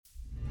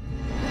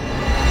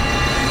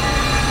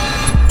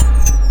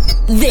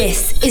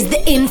This is the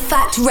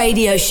InFact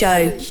radio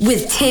show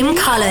with Tim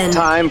Cullen.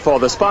 Time for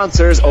the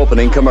sponsor's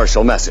opening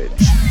commercial message.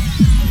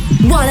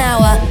 1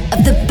 hour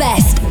of the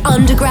best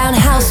underground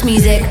house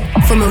music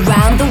from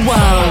around the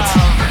world.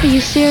 Are you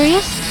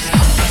serious?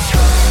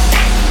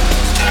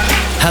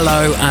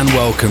 Hello and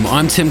welcome.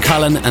 I'm Tim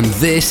Cullen and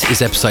this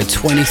is episode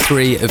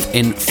 23 of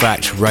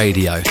InFact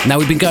Radio. Now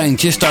we've been going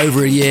just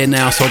over a year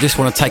now, so I just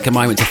want to take a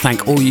moment to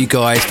thank all you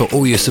guys for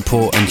all your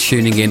support and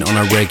tuning in on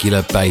a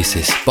regular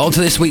basis. But on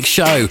to this week's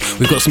show,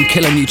 we've got some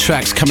killer new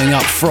tracks coming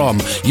up from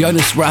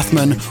Jonas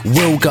Rathman,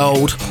 Will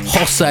Gold,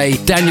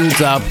 Jose, Daniel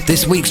Dubb.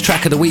 This week's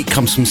track of the week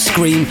comes from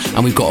Scream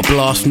and we've got a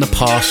blast from the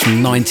past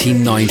from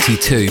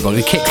 1992. But I'm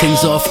going to kick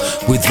things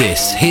off with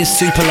this. Here's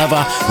Super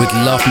Lover with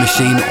Love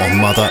Machine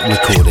on Mother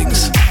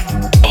Recordings.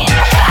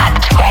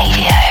 InFact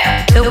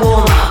Radio. The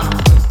warm-up.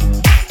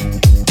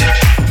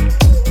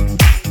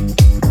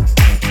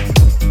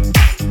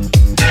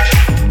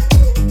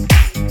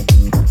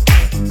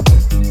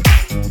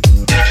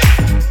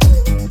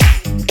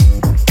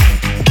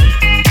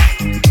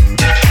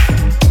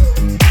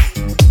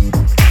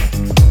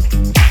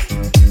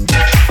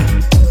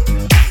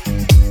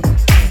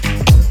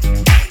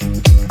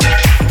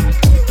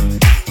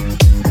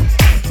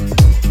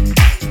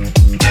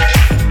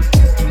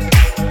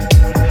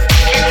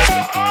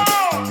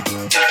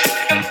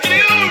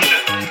 Confused.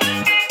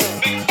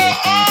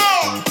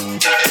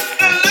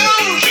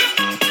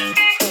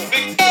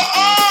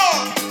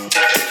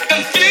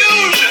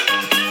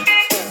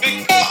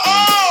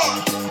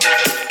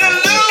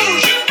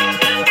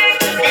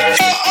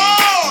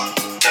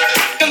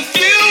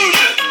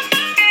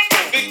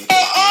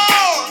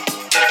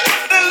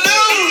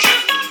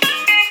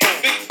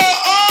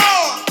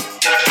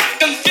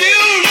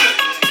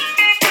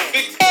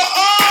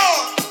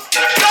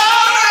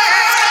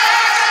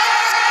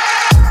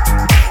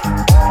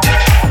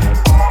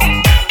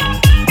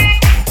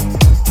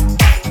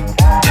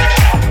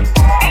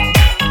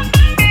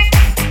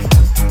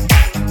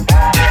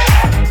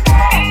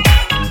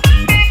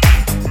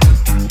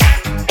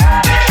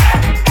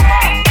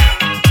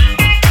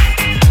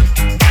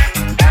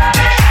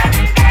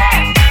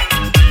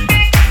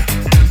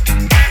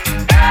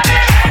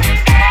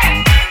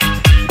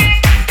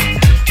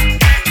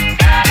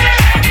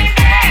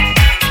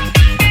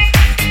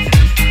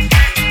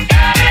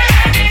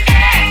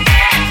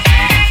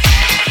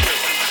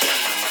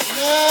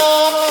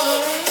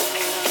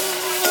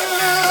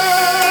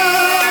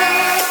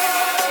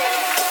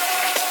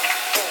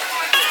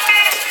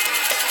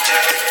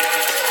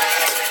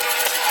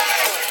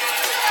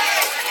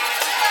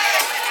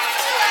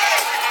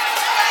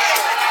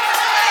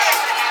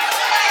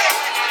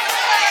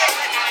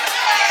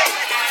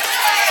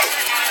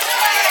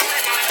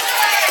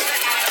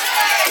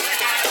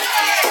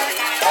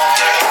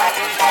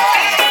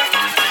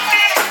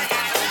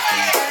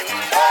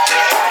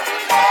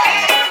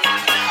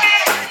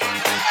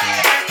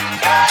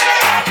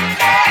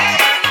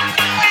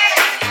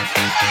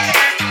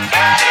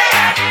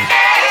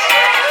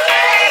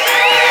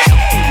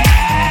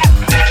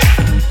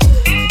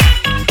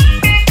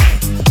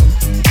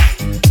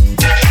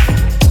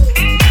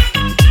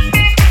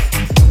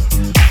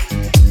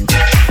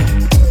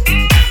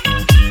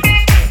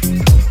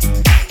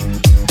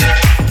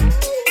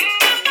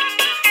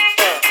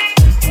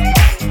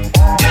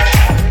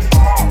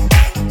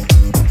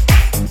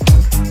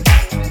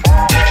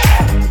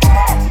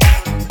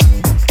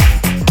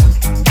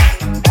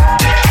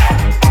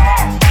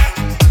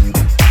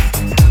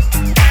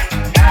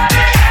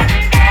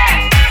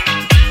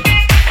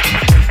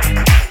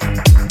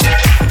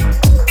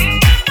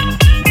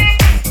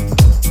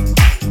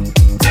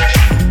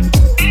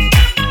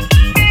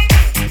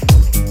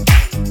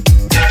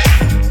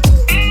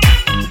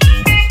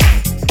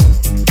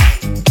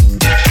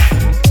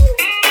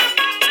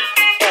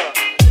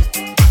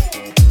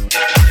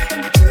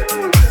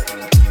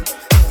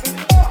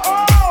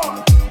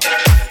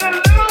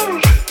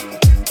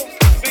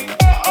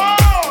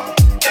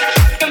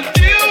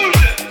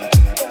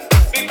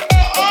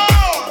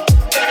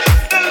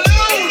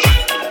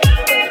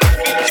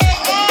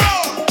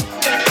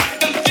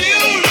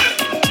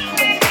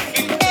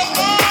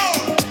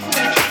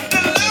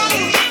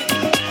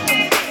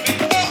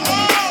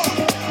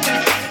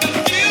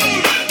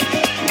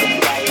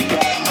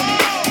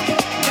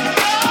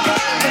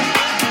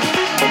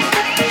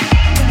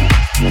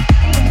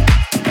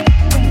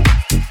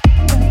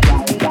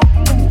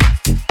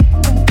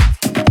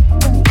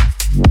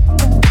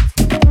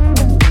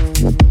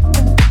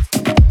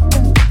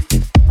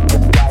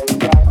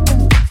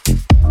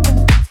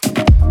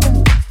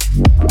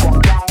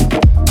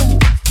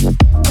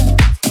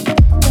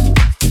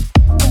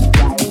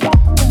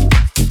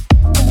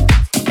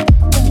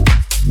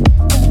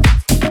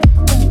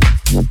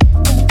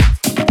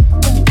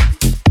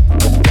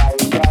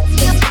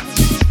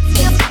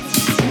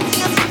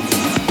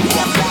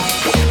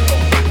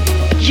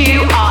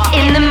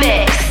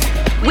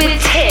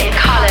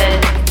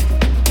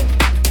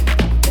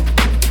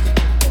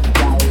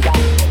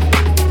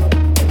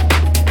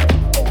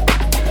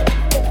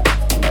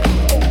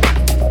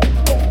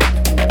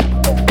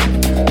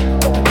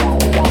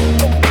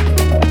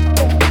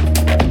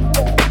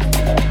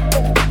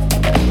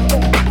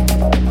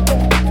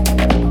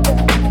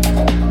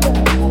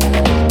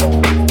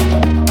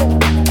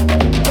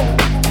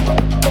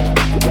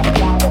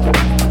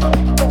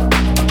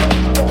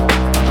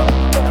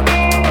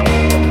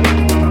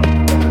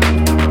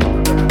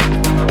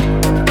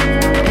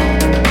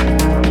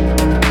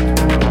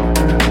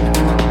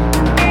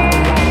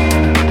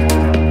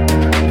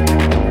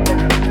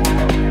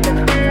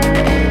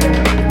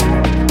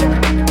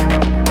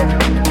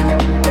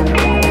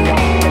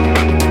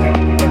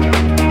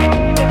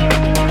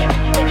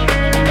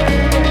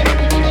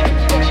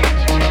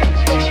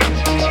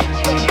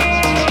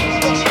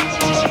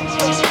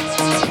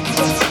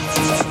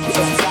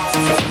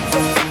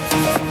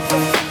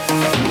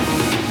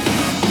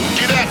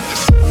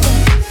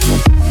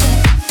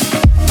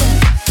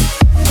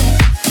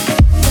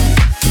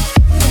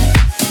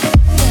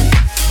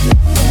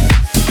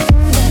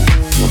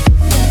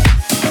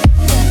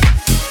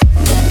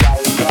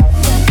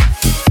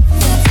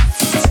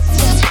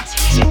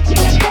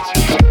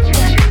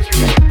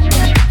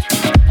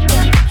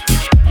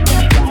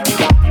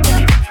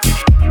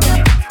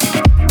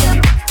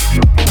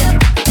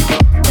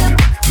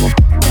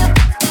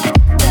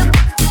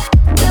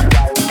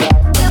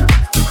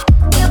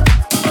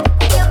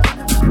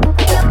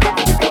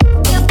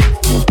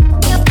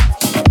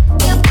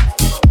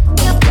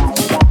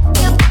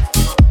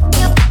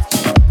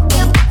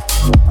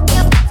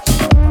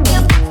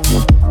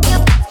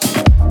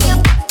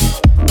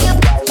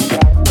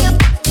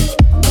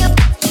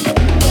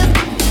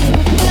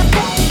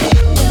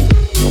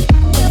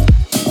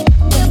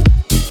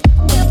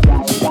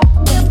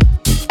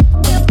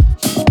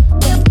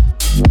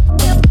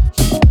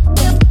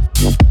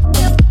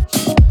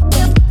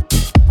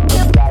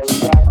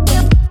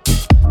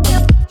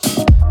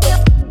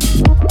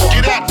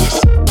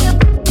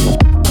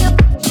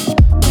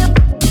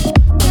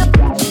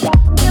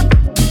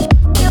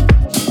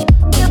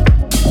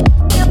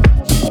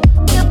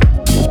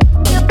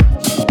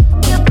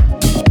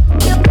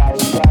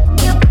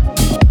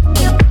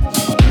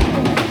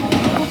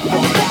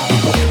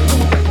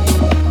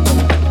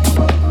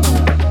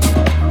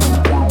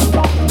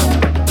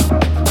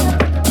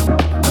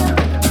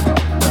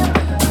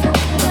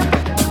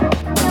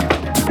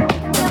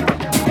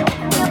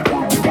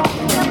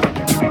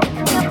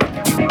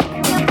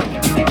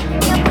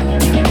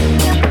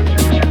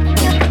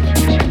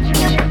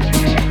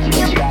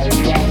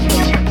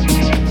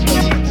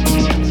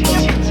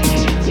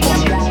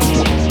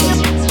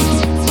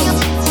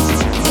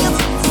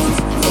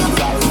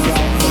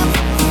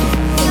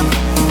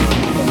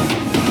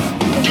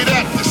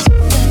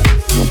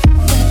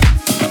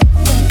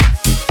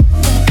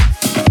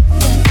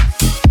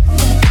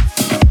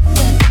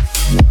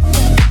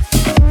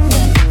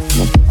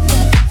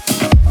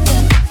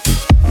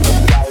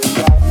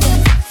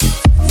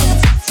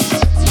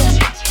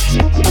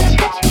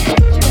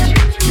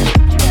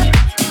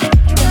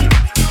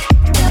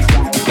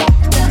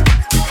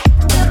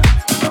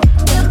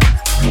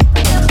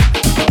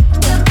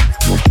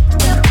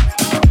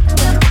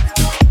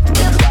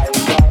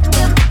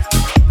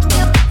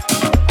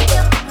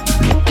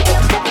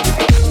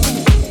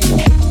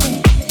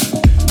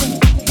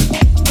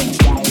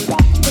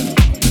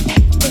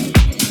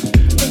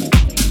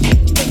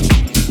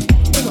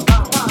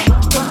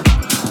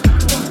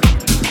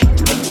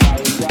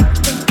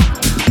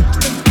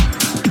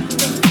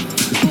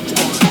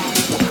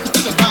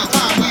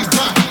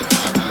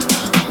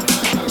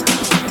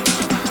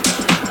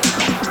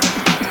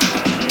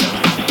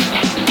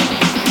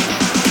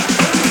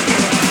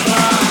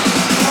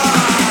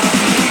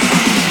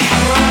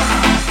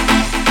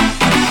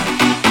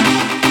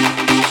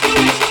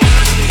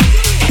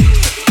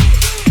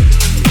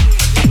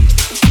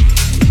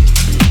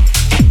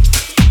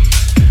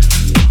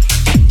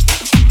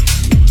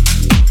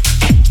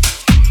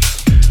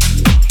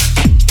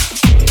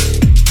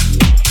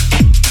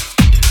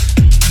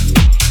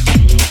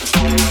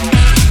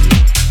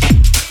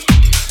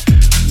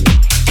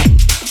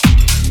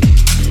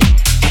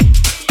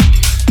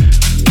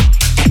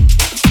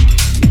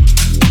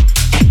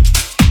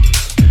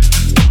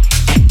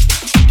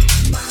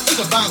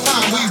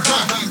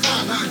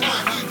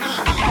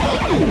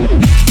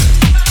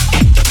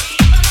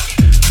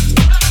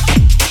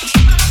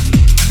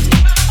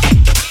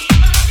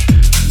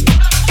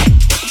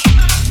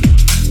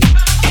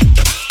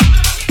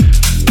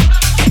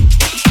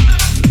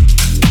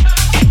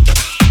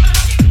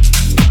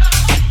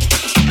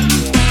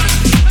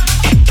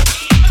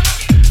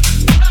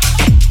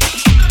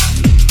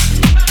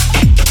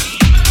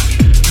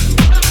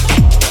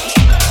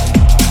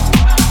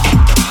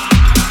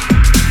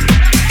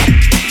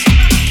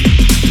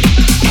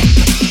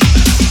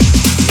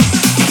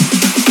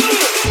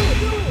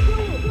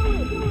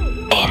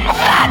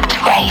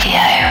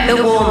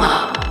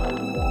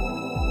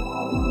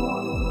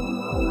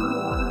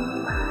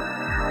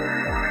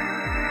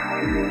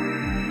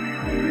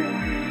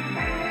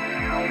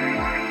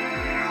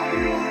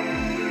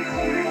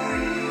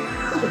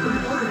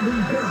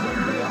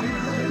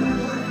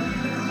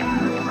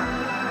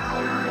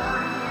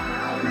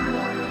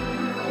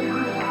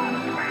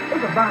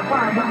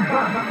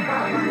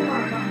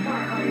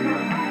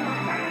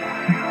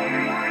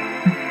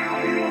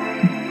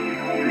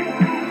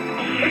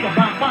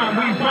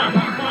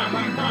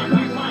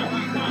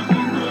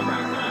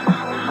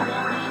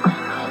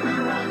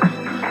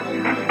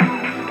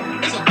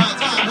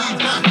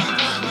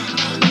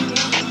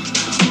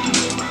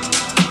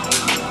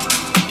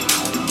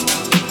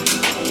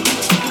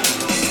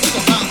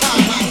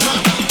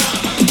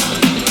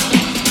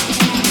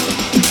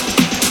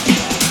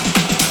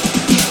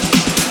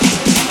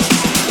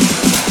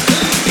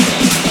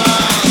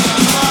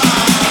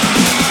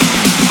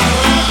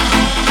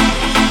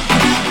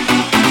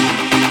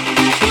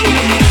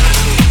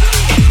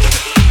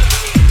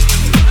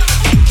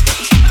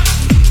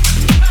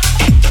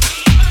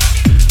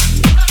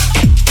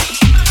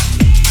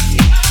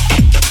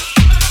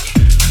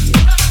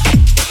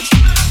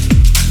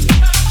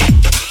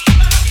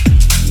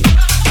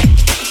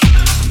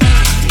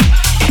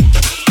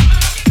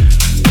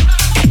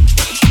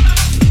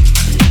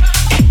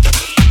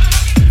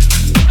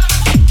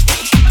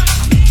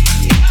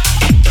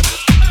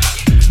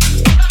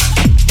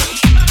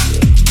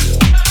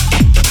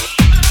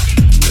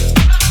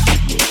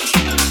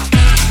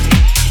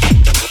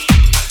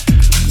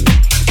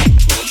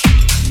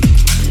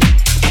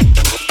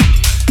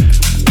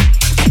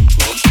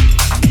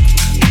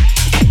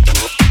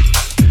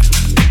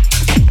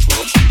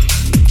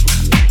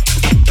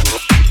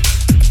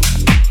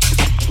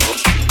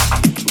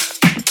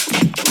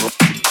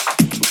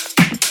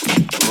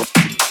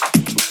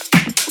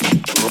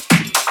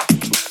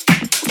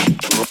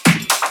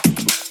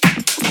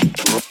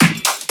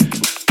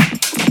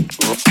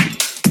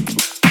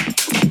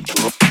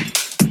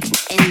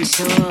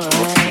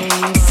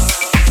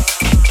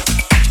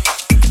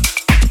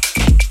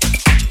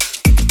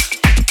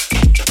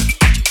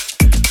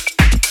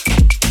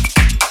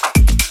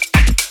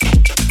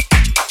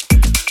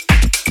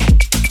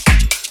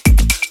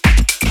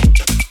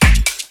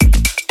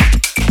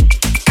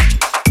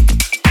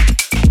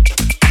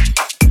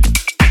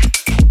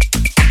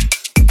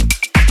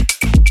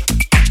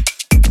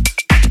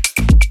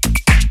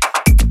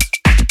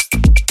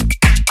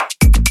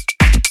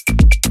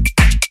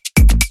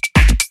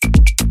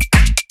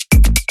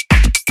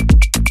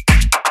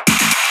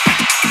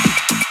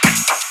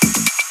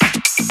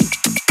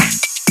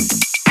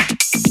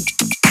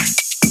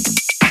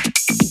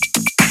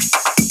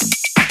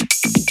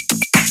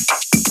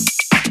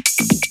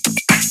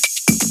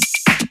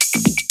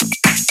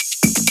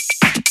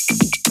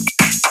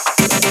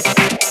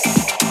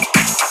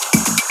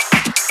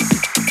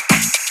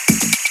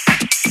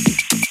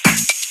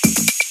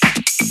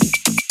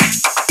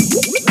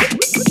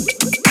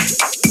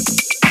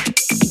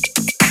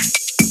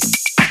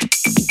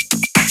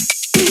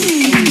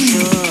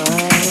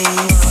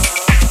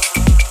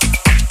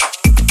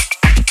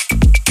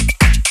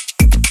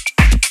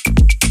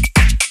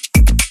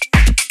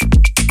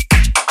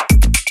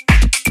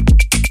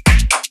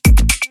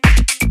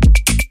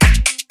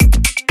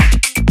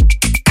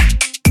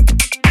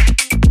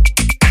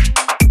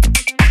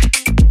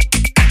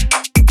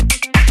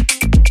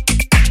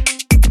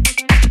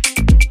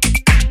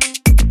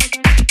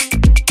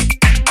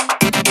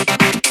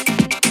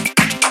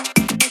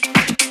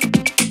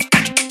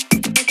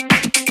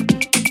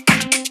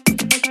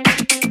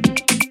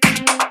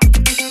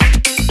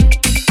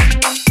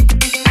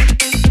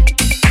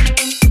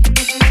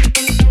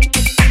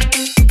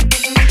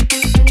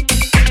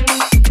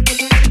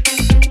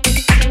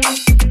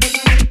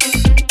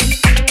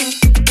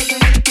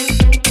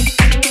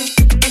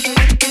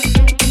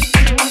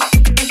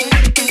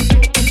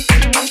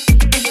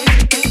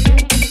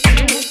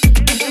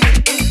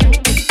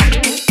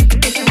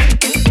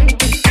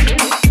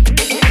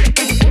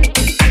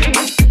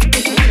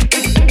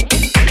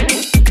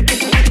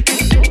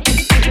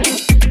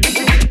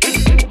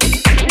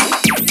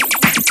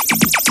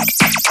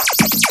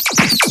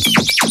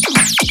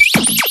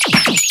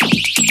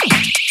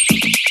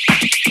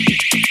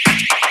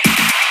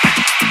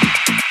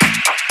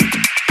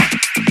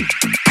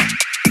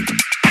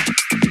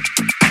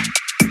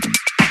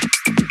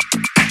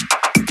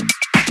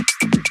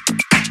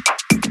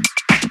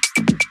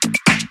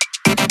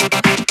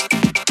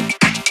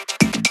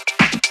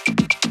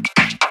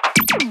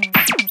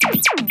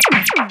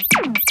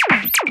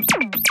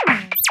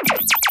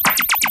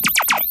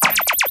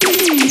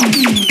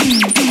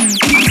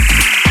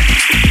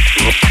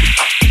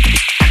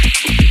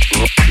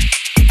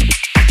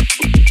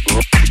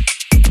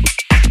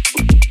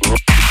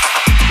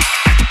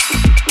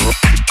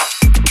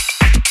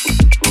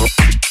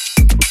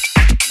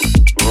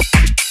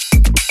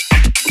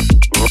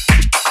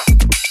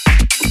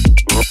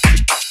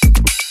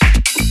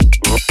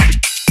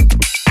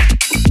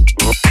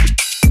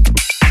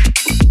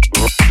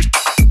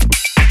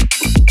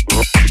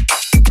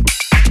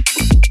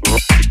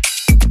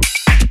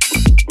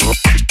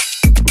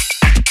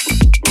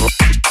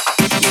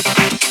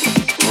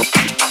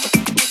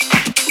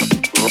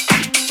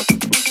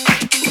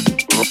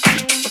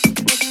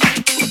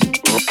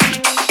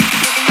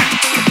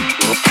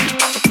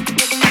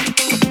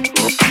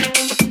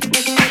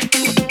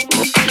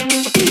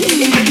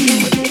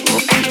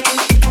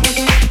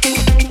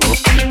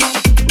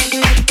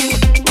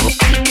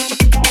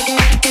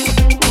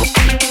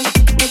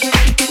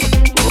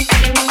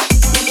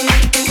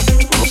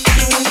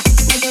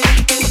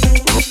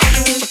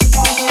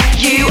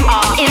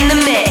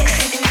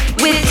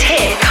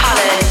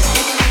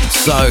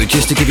 So,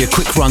 just to give you a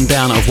quick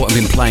rundown of what I've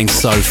been playing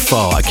so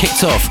far. I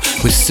kicked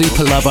off with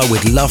Super Lover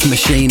with Love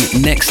Machine.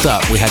 Next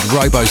up, we had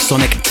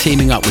Robosonic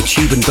teaming up with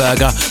Tube and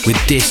Burger with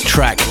Diss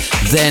Track.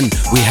 Then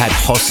we had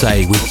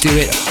Jose with Do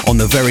It on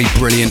the very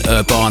brilliant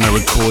Urbana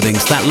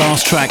recordings. That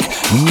last track,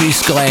 New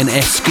Sky and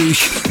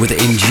Escouche with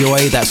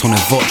Enjoy, that's on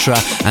Evotra.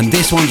 And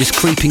this one just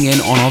creeping in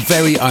on our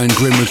very own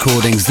Grim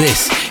recordings.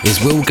 This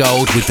is Will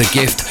Gold with The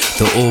Gift,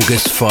 the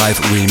August 5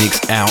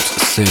 remix out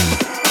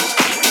soon.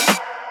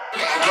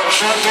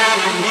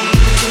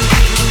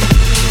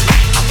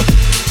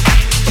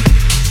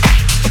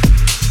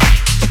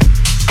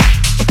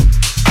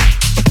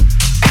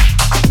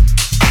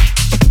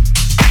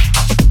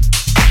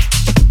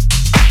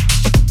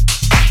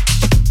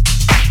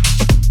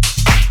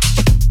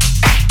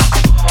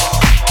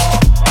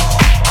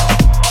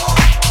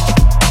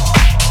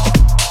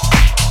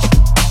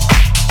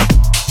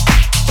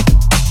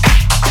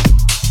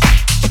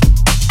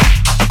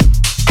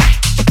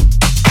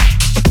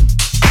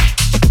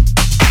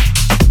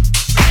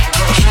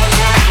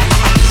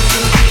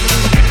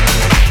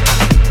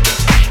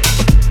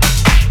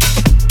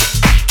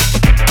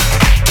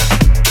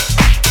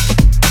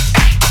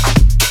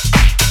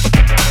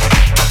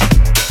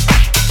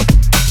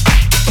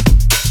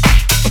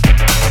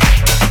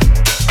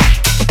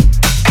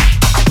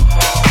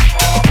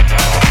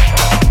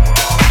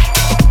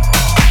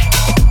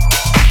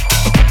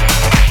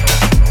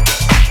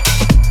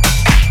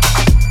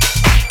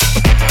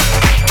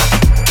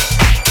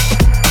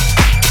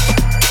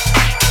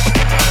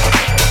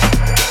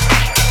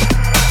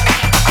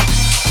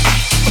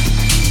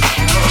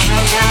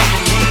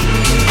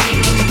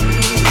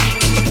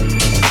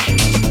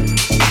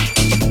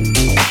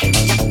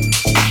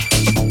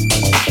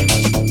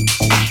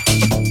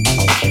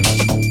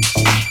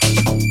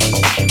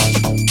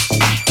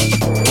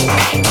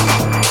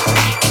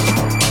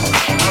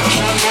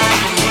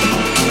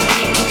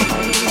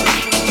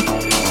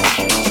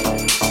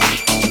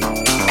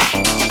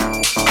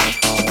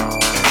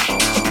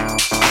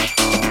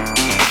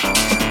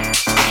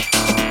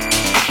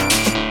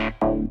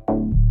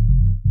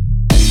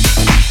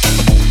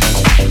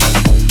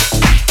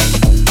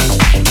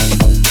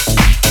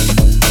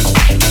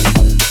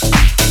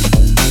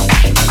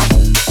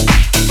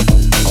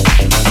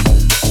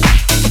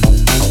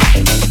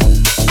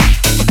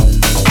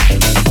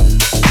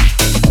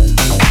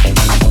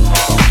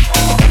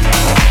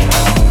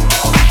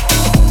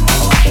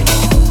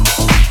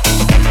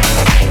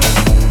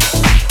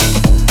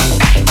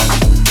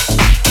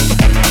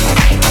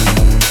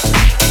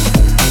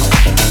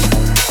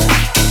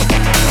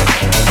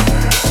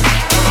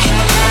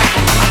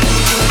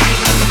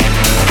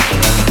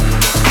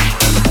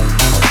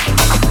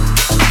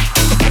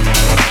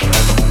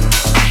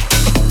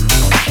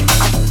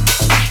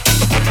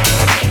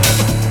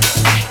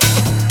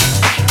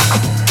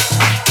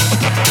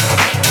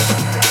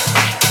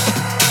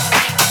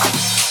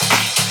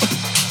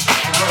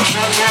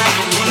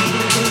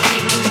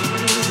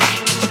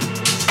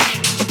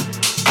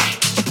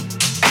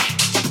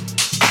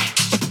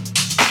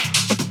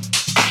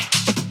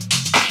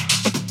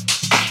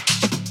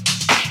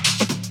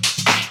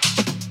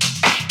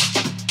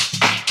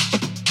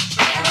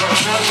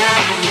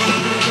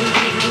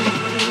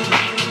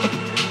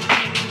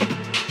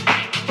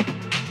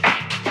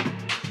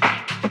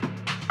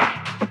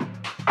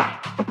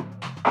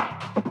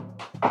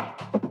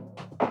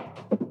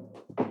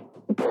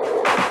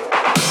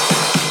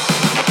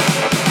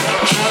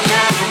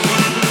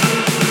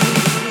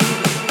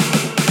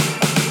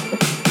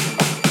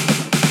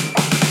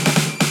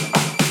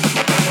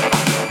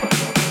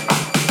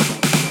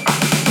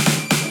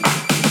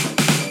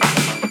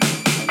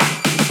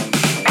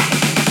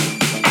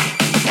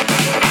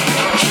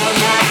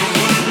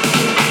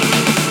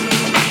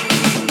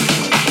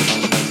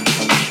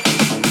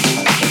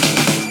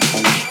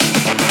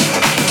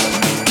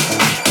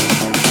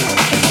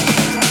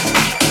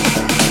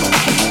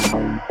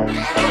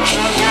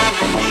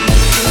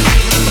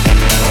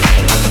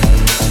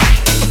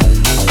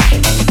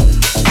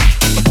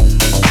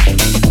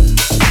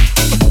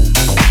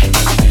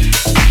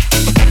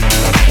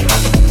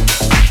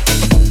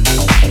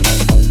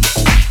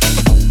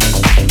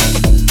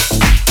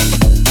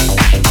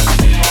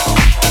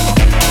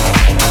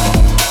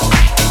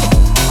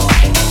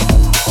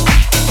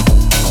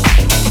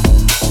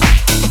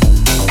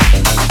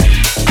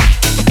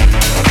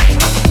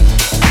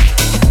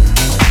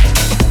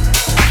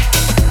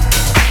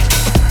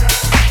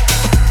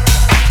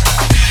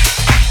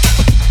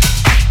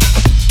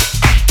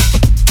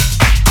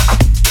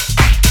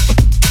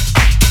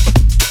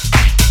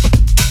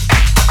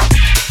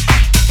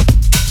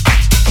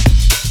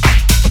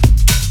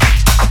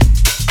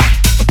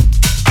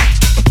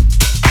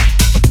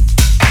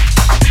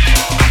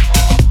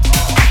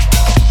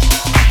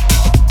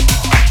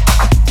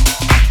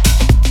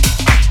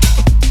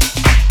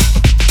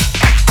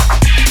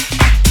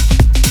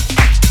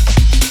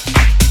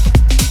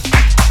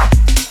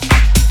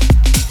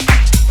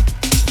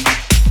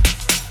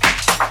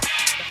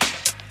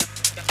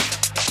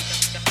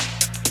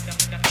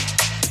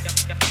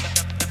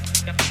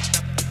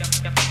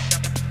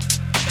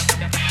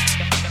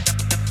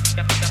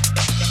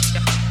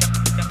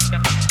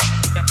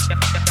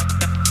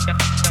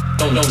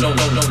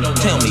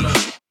 Tell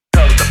me.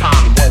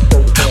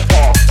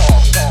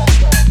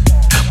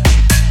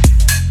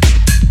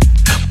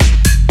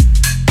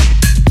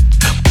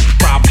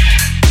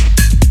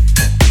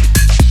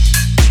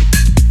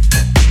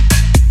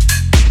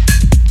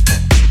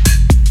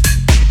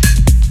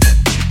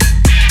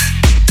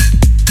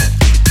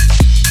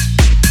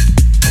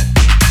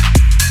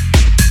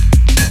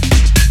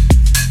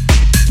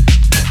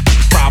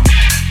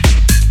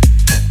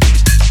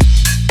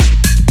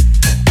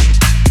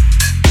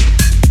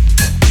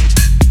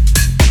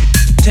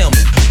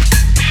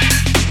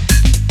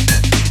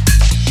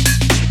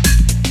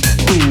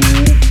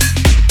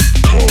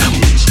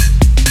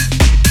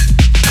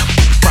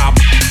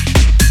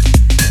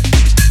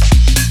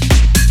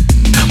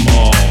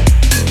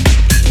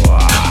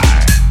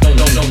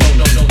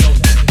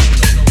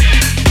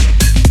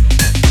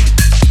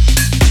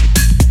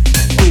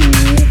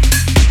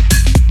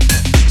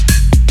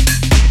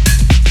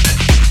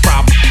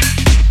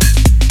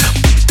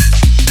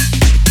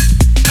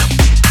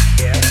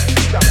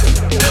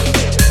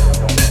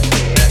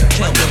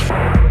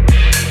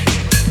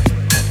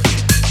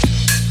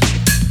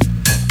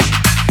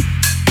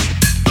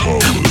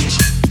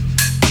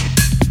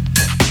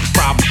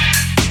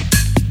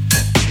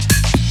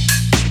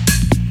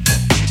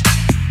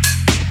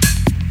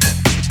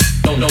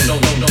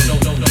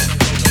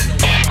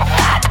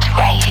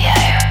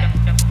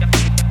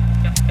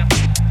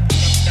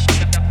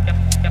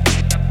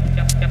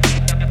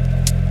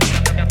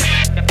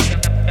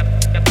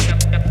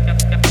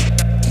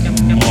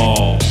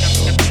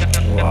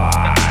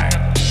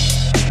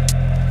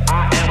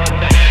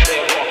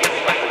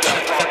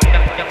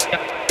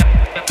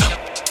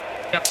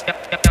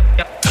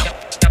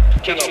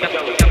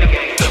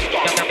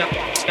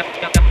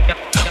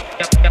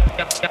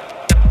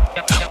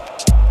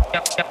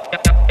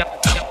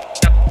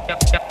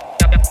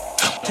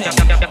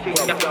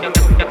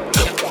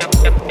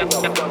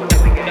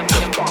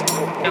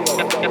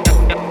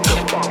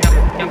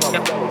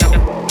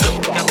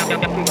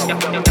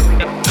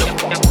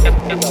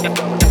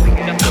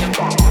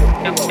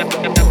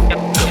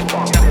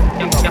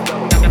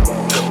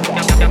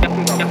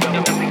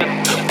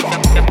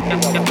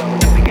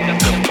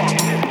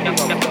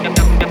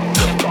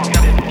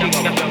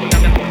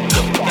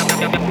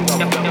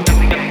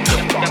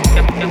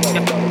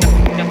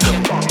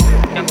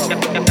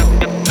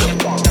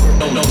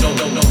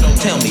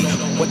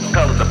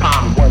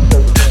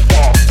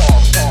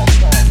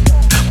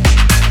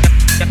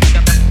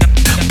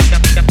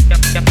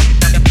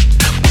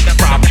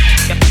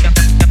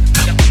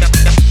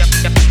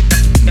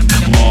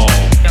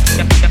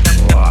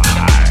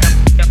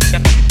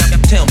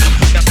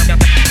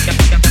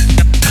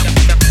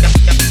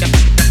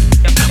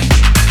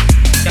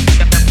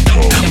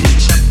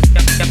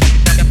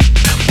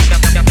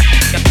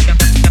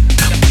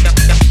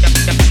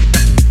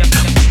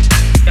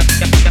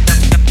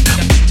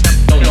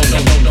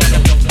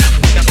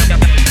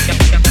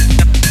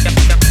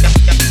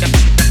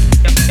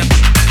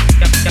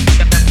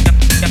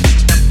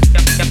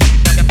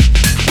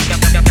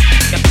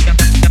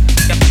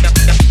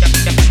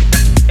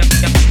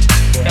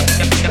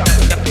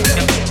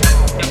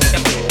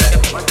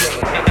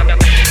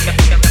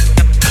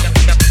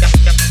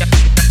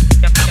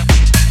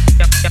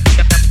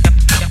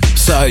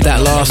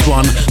 That last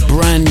one,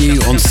 brand new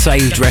on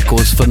Saved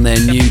Records from their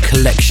new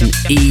Collection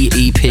E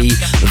EP.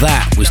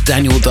 That was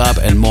Daniel Dubb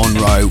and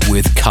Monroe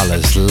with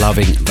Colours.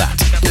 Loving that.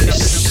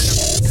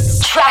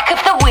 Track of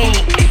the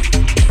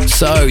week.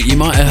 So, you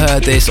might have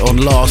heard this on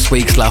last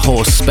week's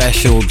Lahore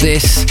special.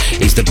 This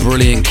is the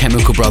brilliant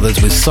Chemical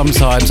Brothers with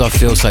Sometimes I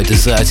Feel So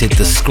Deserted,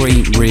 the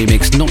Scream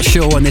remix. Not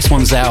sure when this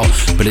one's out,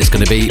 but it's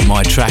going to be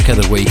my track of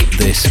the week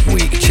this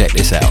week. Check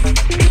this out.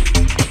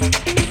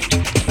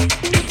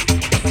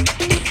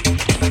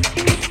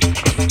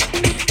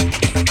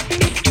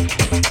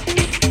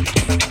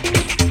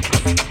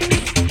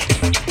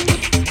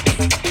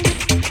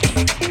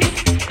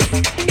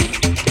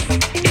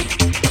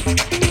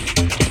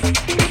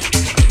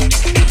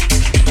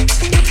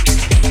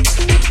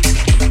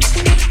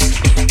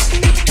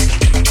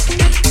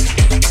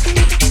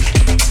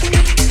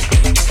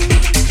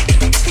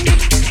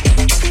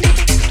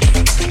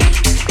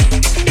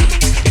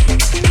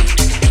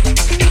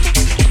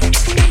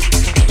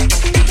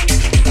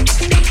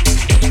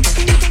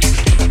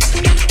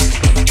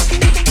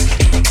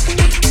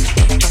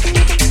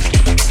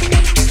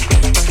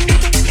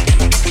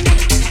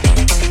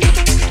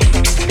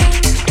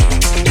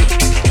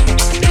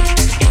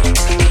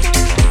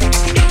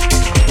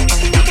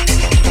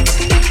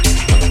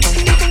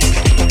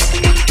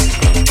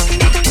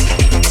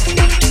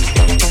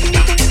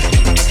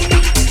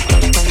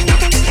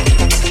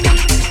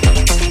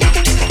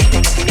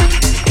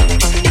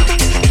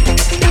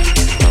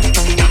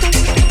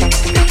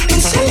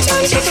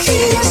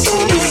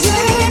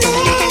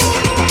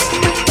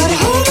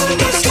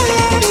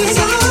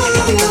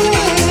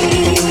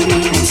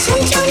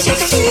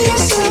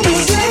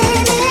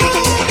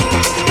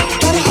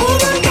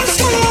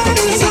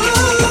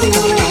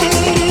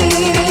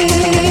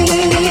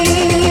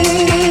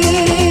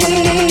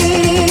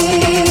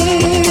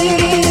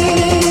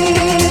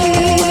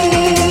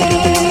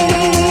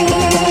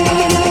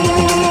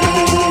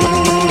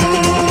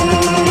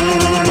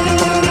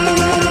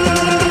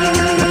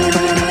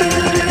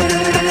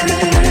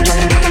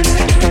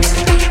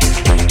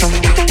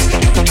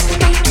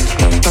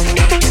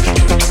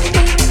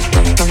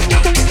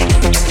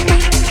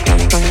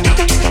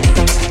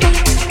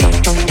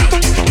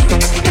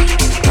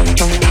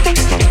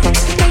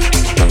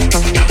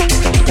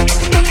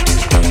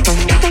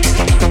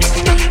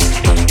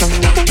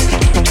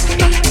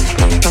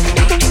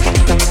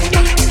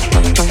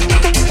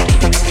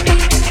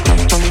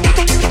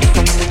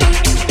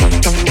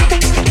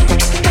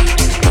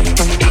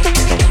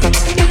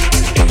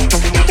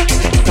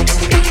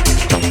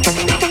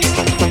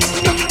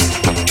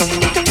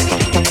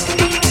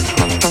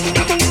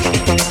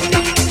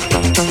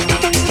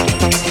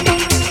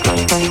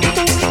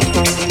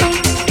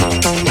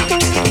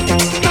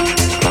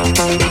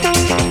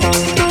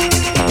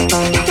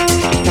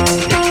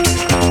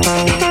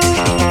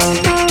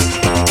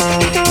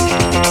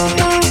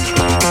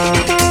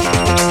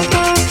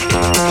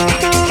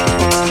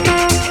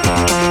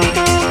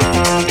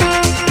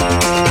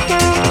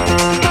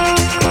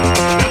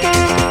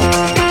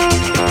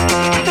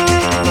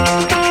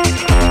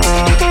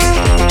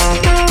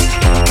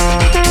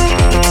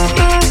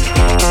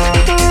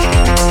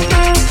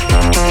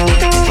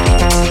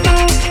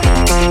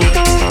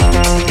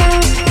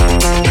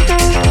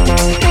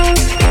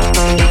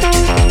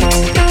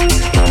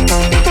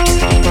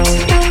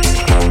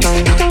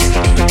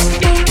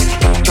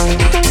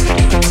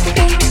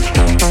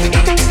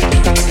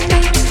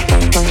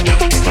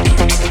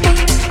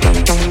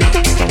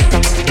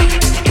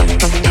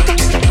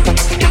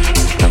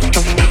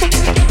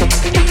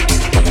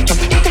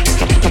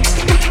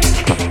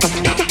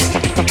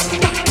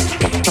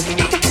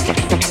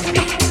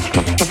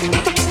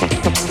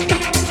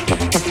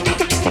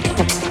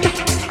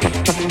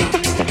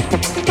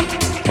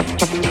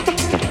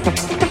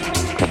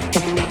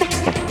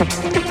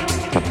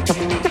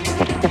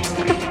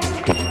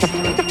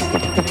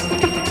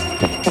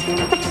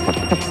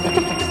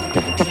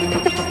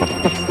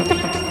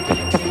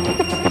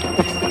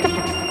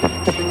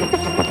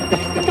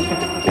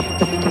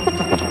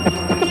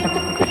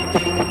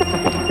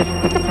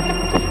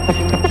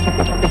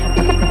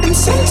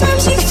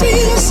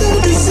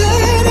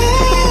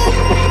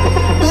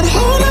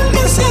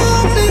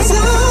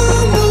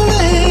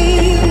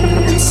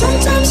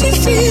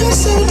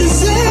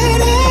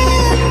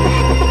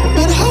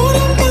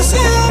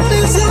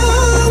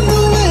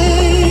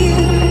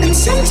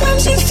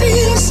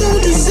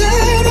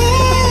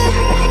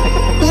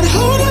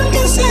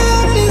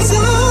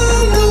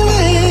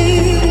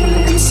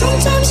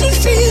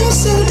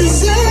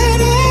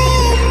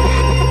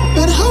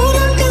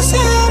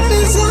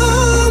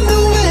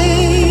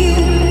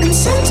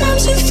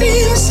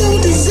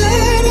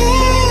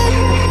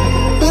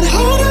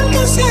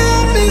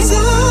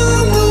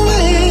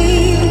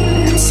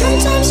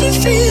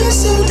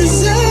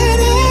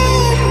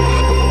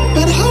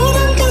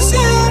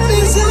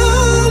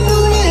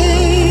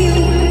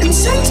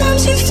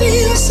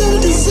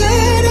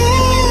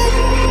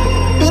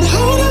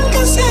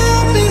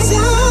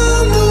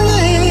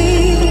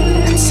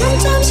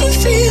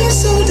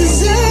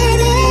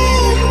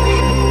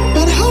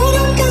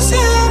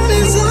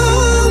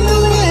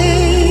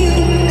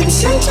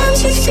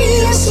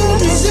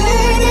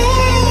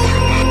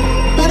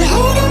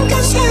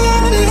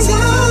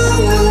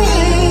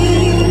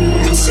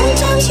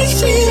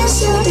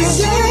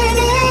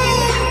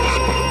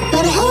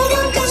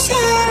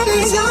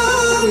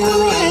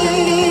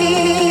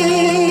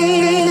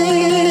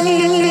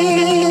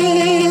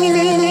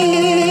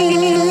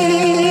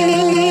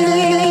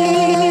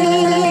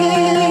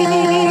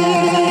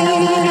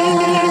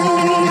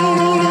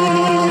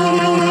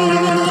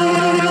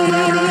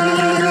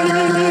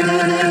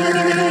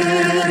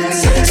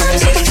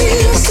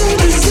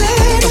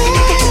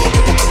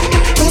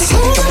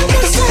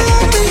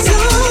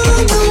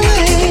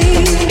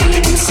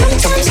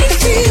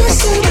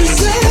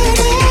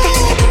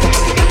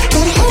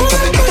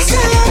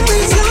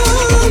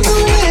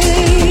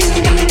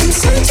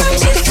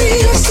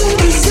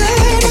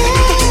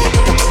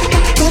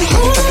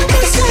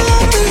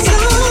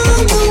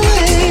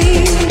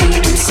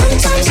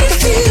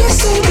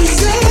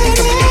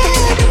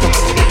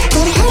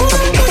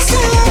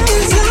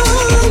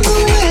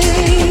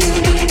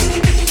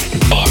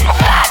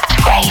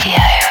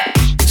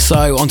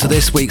 onto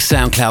this week's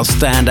SoundCloud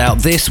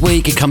standout. This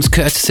week it comes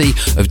courtesy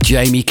of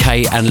Jamie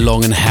K and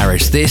Long and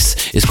Harris.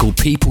 This is called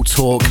People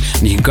Talk,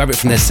 and you can grab it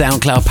from their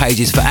SoundCloud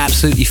pages for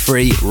absolutely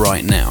free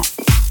right now.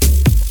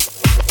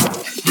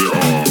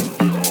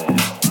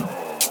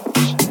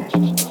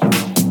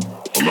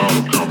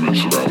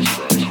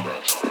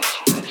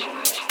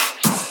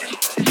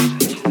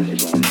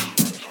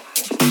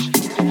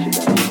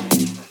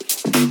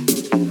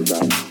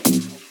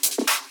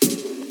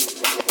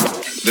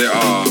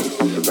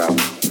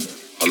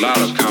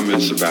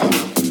 About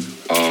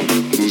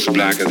who's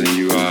blacker than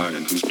you are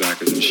and who's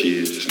blacker than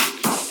she is.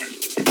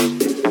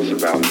 It's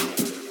about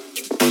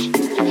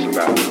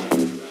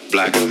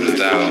blacker than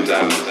thou.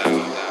 About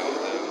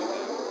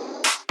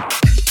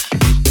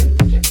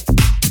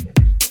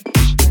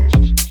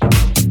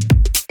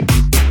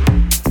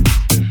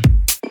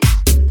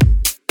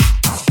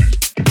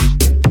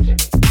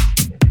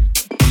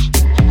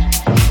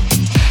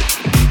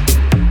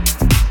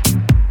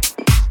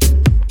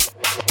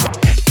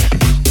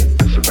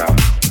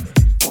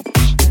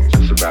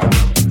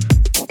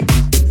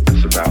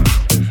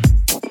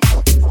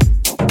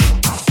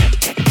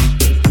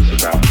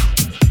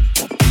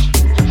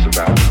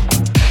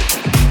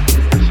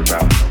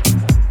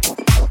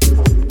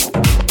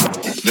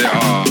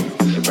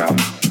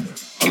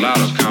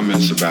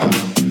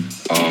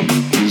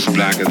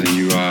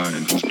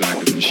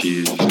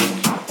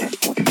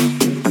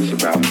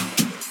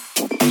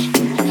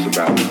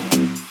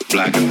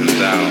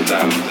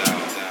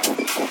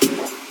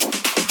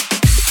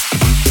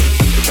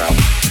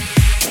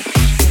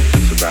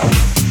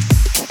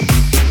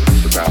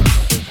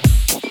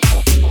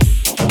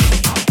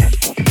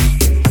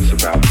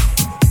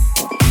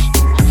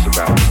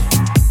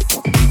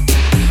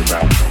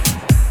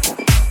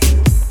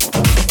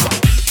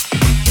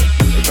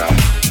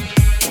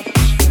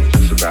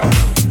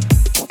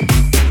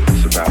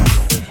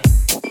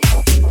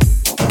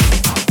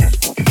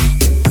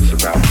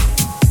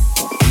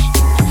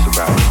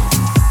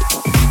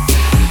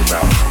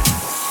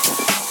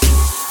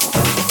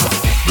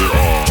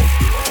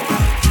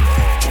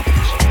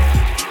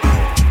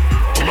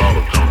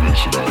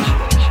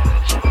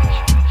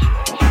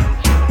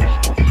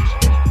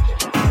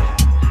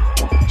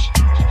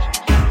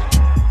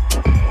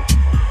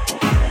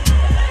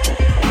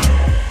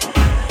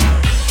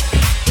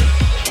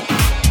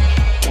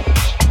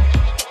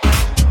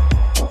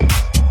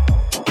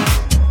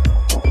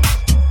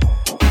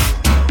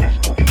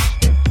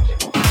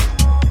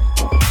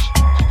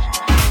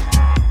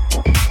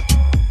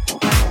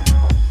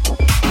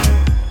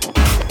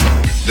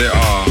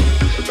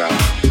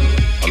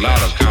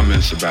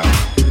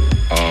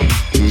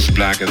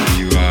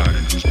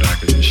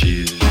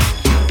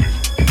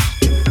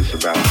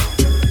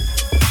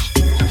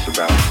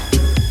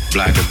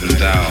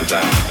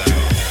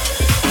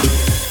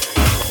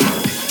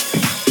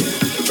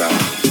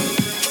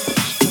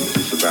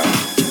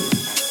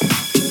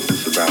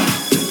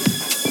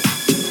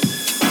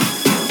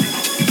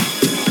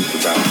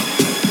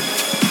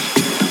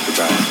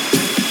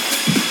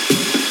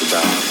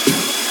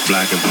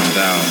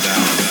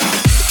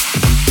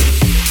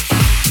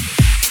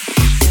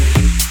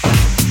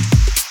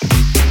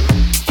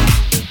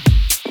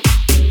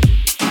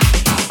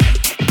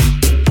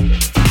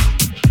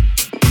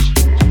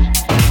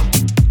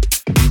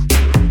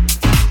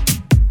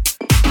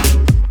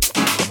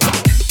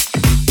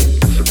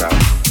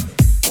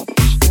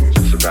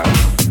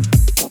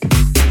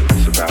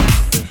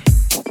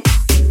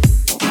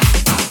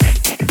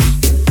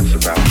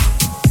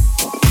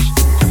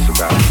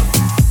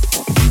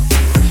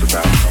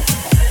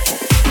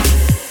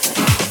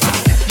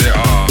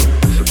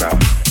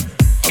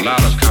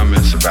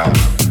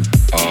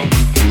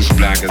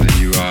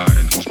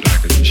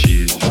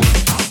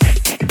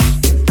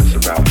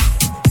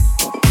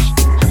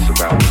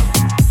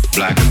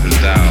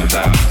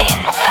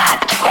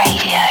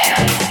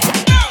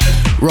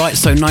Right,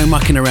 so no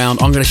mucking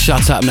around. I'm going to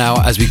shut up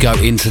now as we go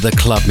into the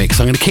club mix.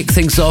 I'm going to kick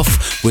things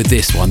off with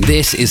this one.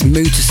 This is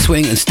Mood to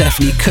Swing and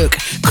Stephanie Cook,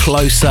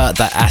 Closer,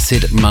 the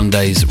Acid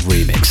Mondays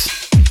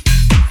remix.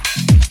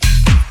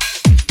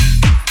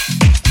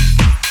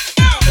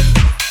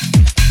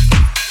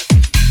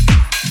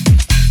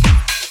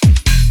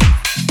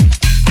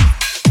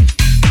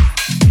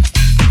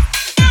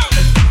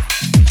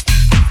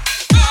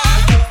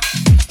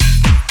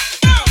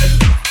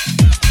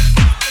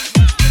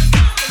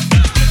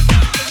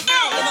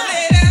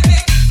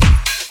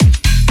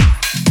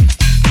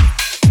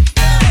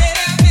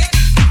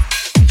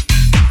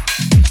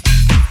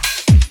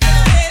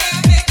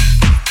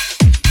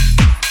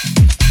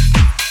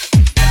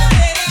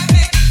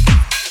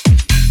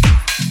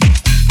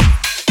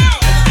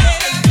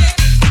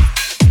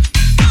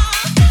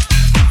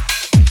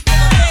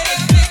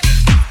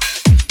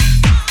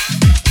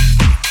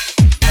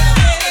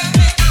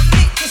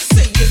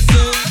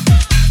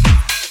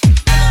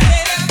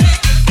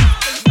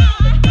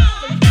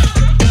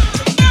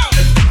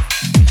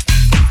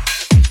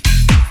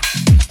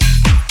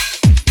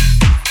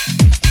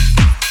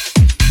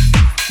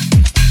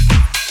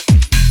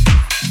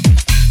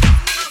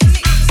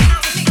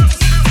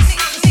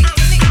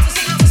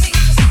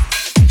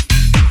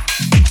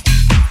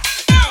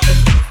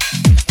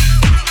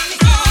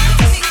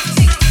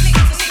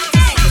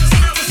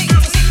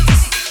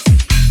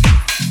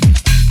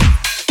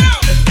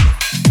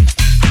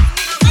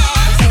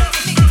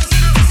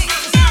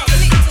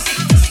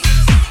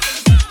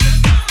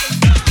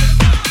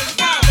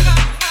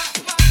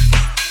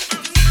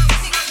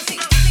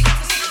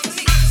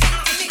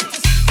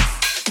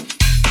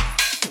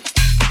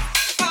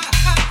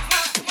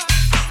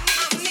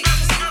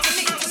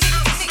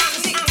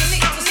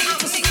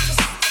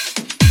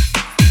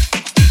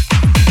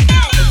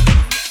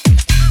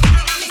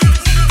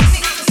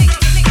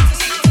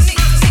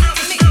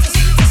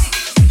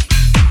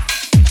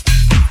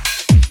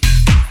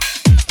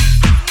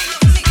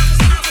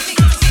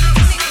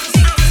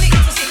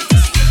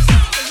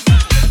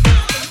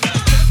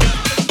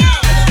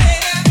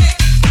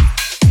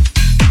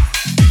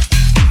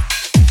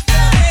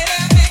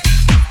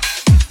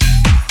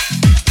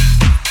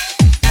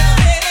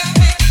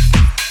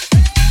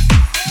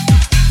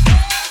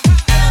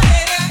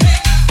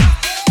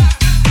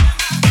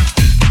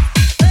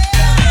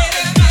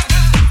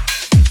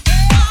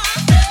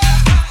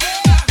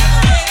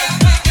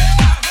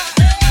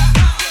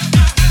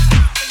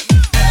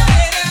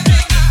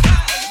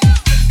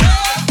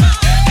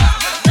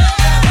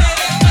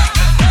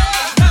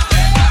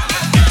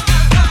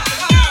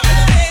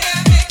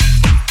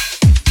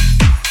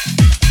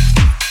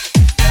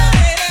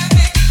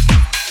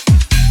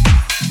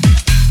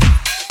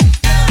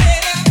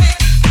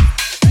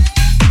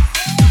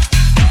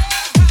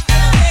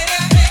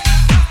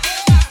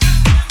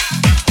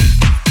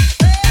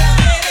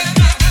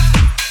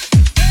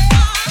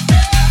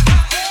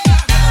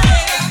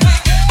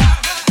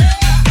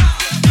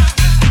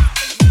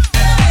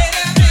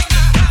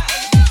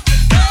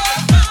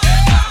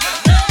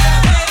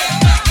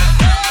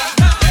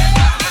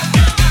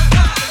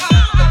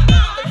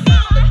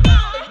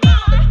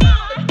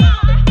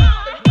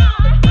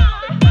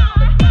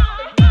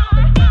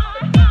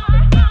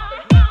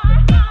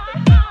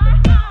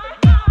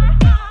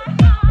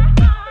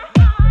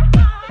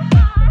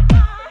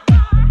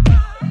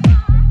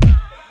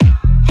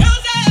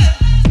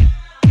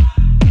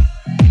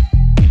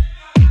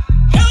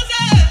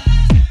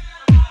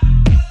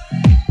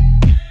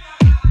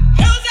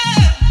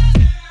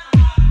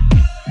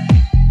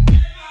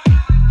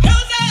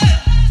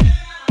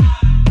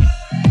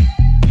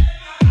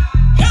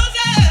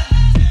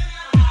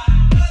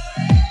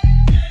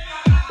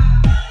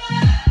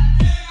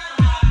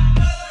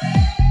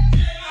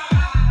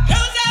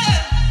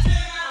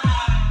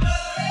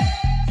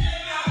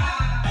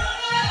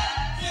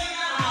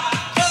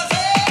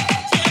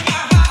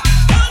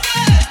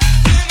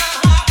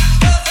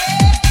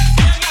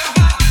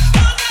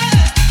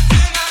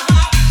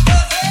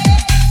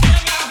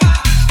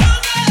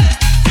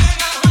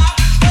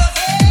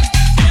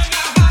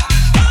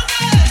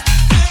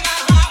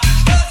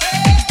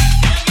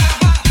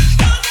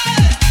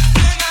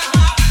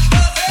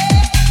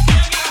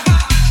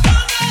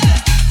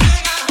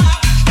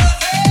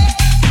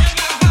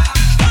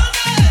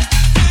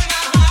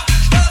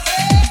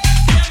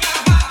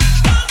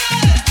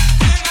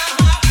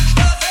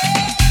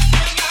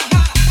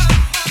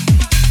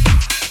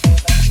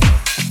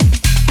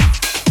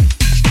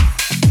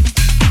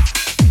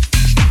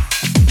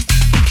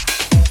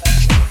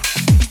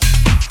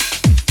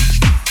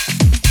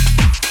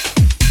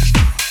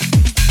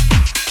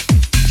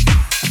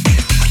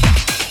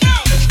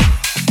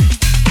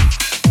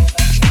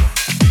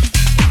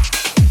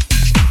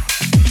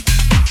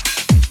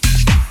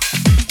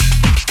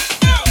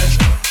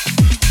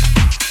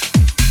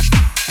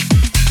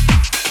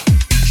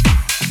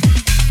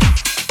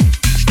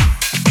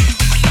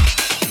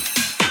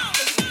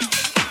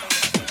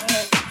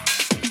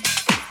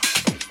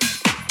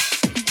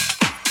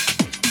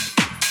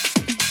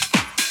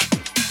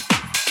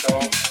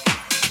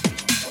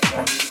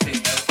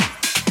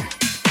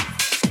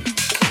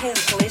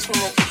 the policeman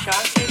went to shot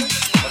Stephen?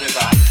 What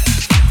about?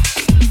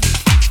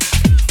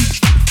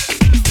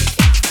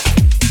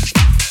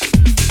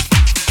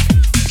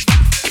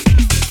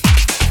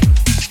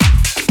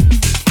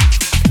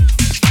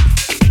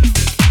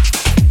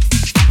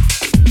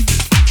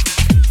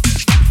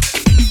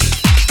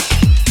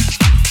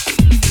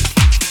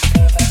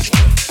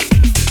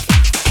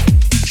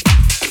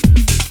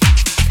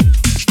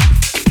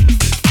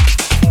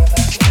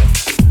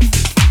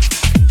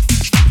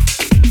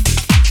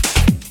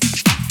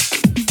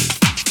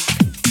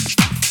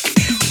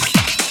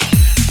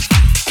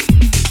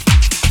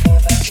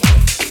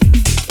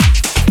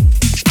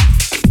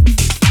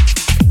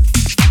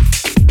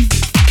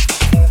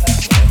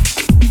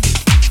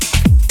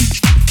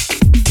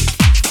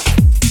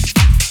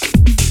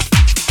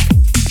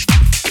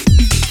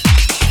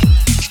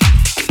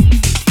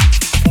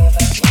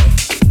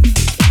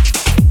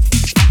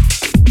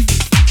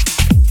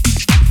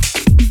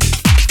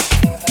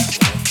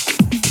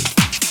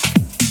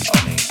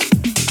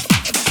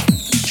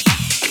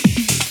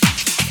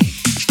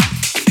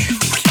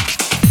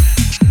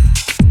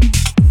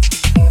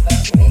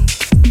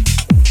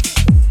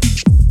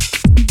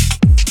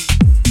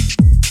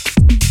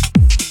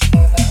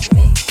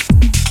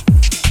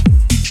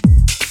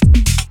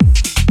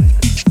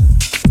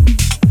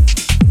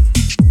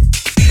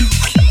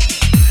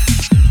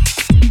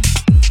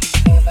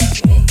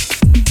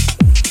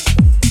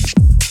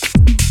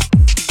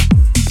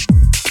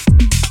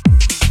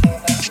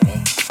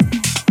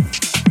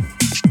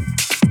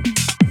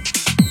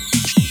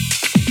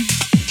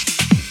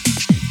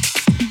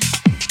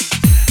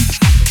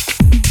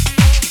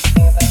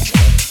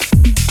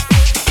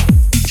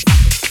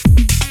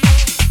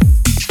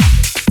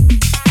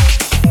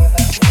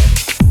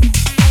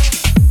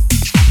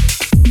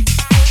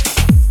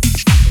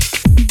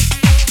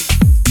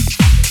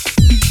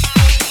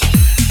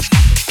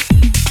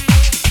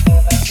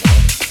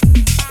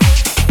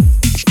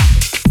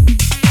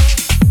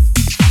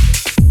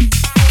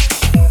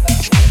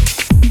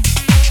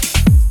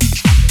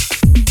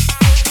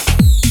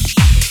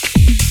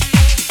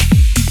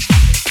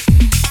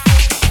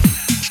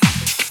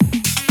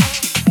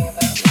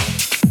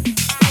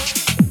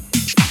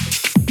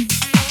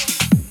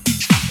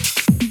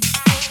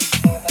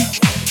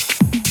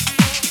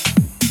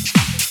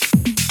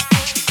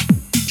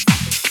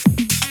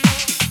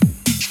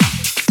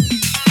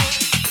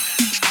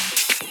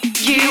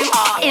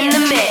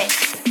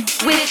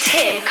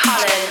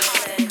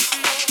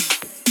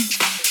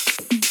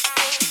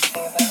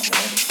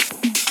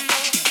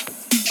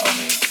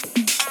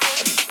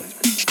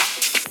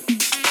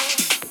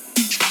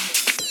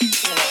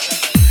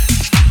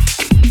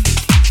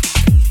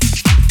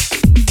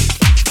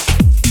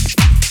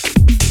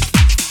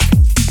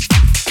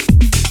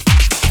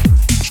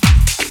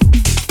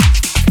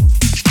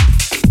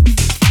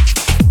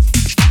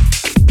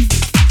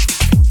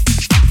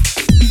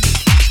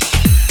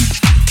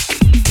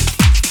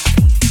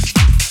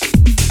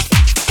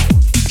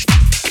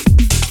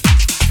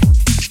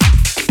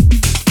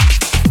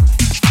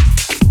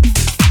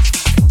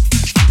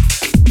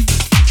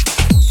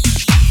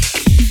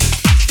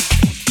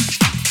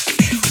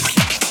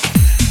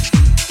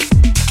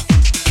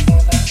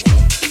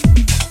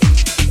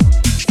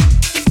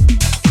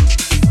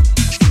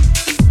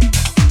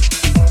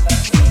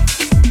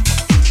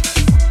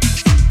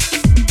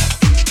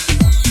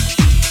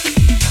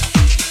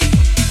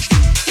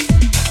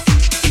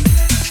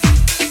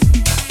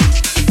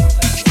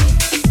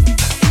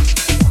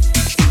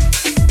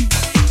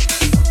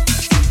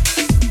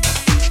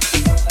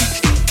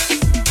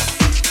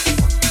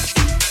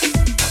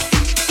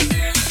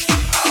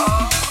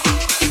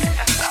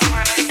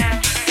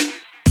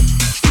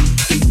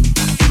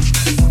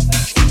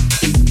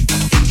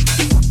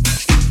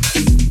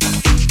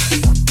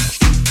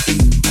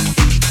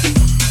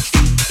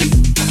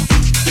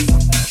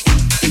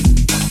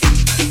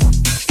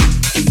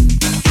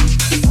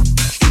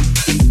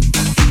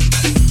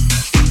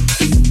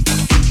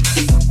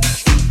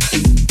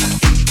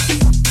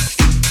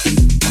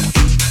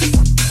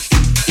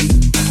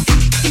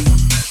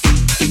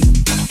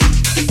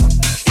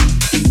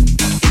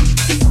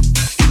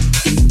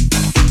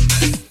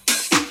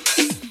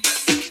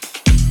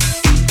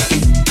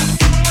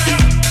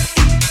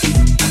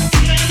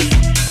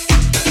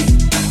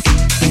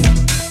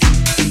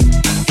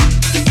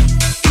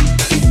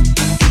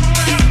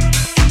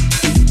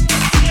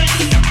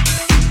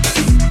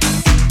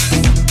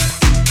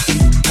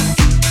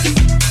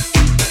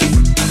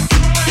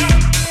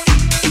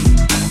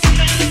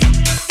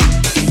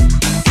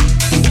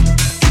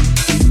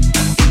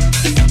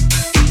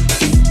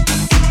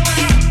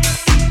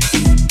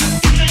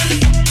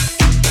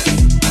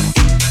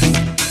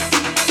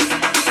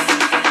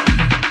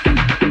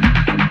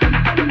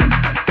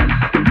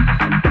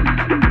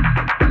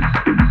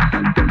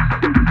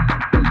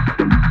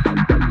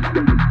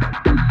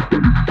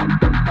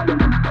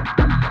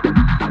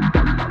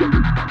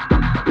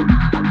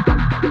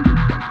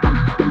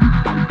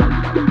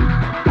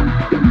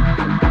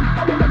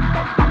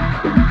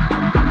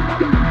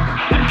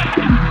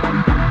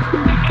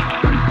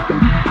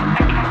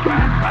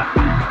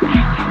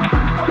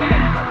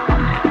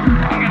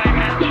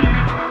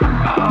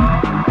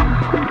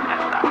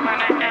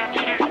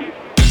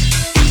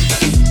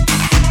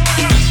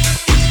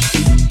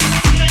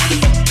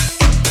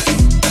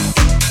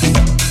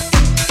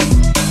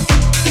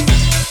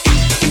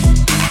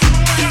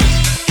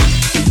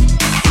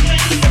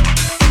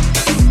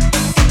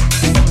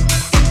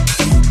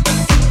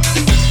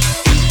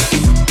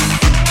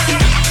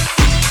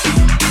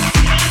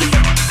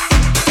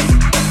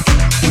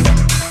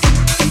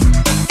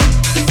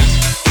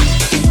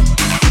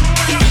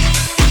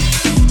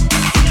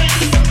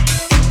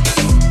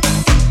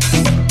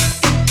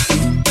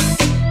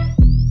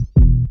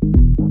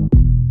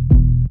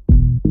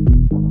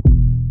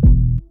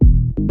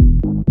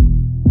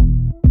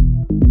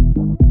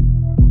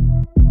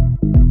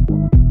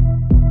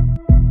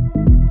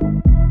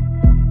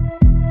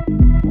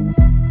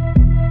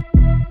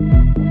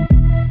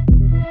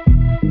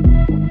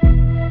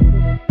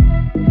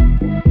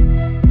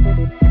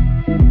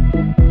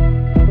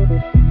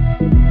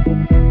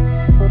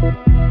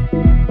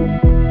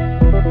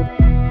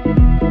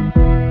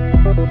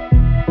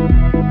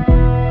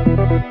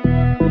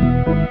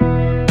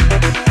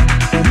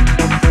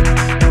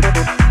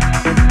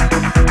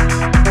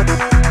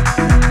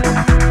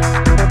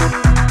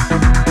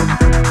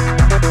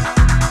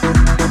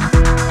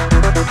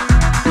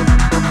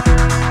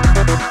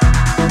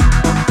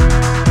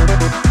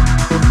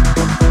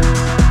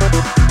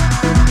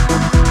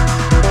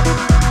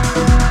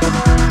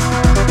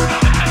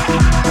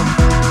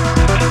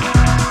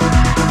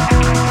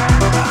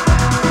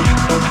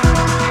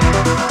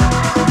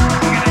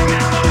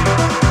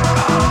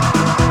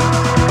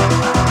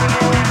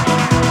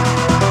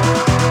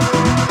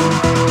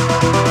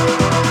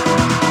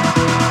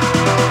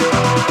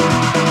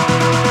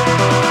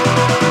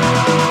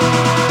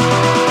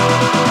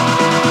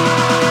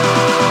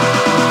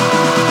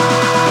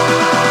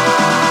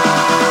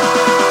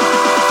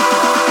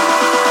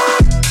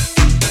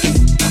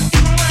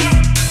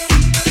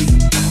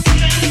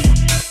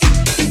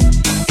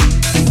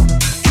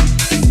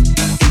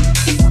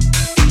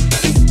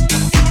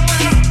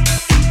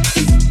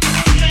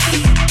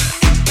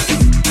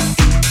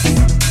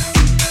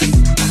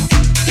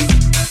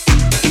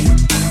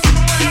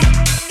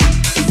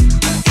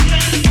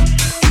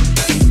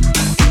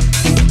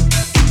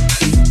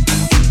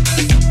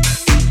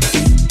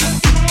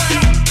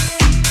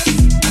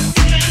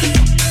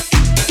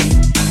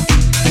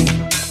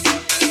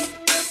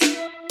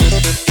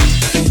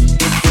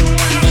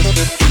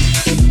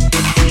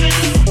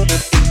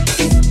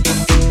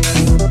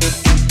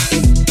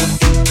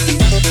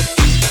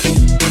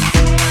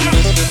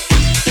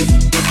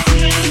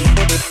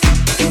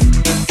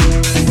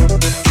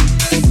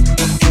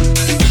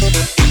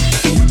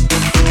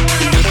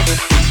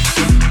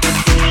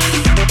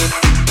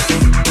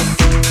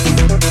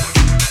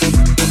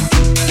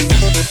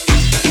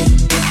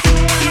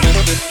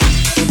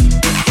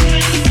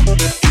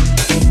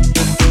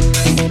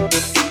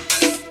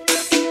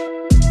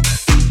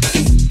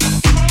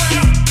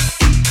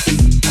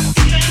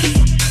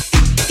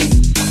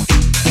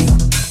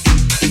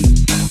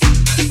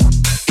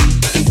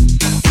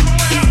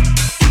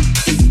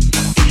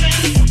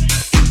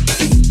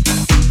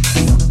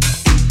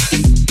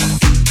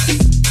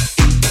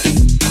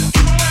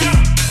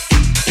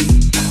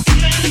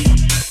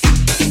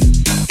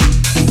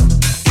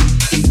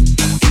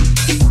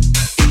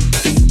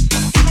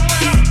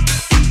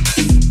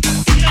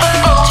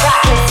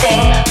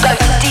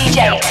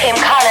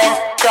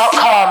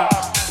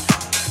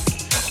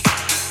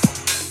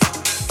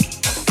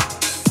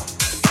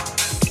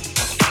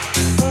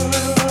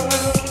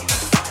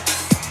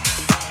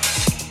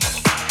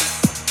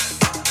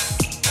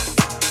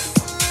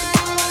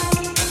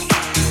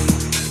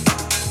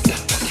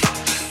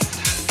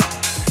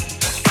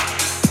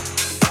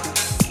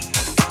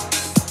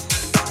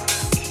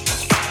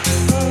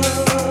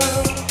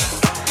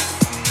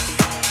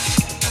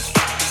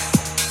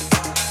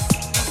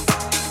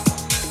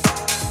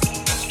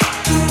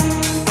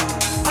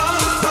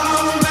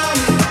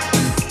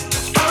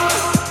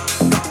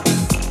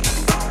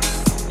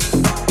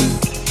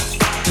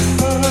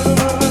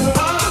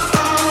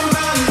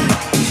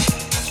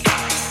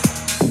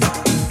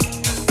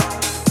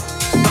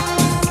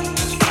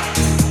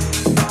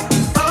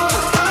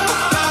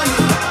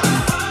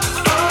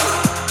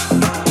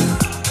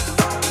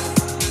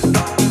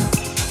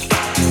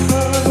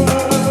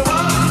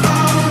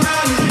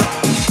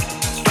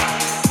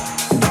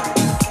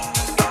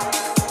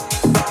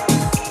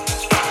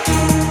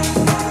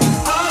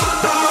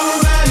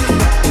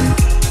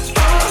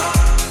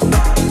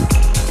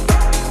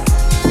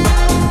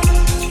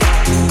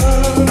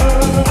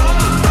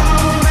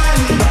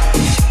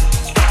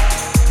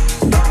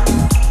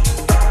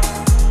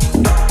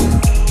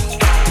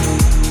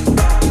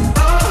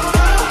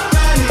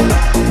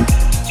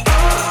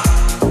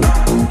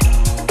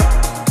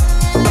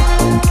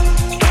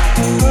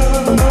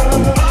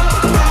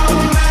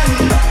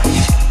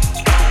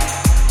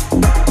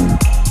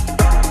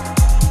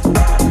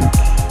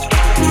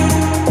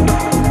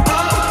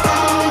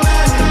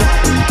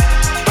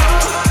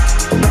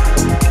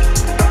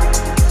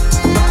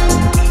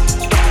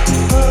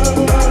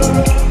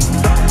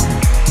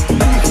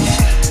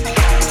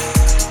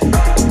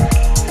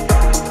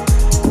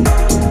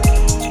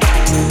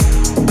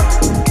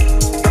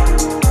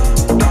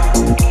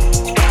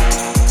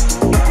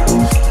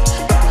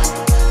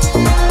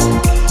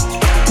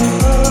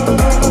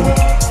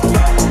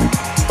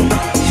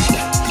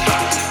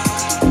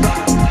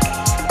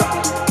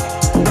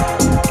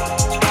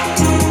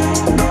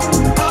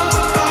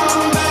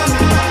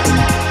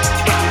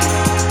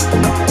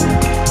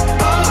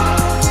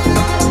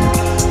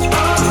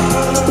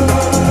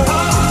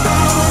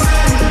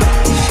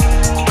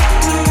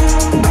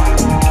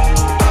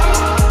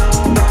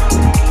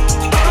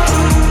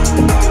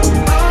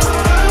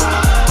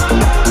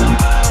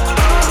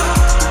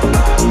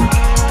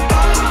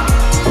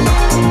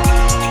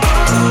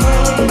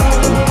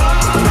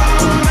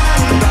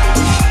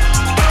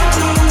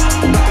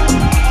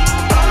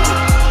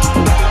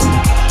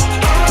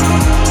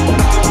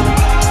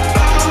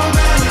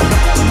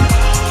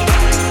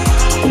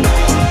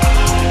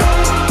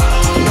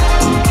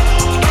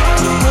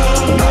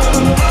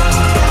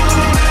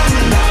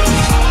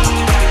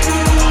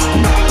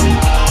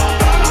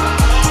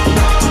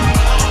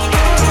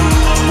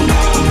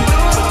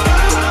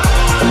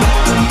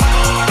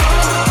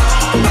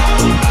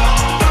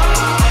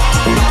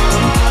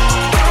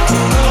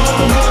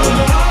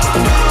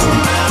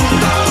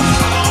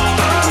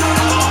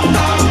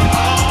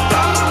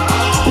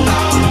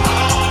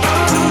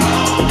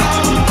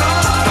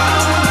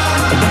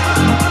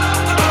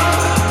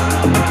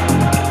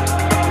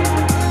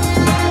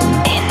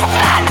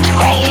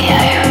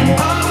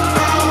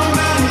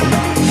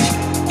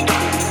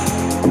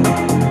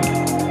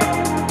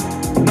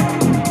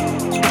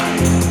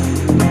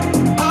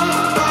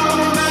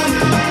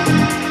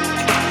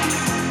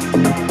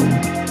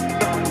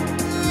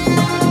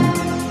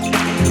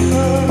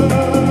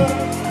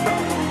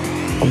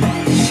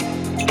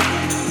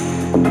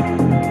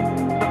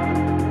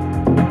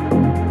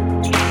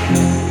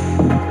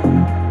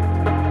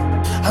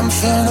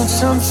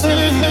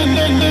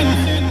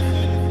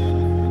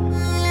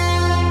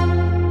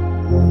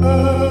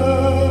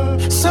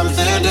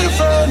 Something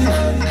different.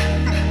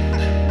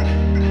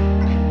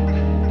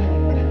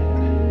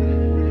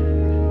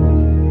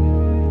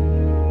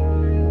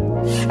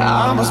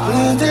 I'm a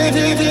splendid.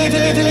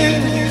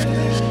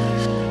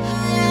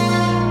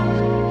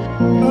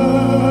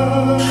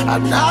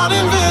 I'm not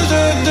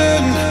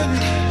envisioning.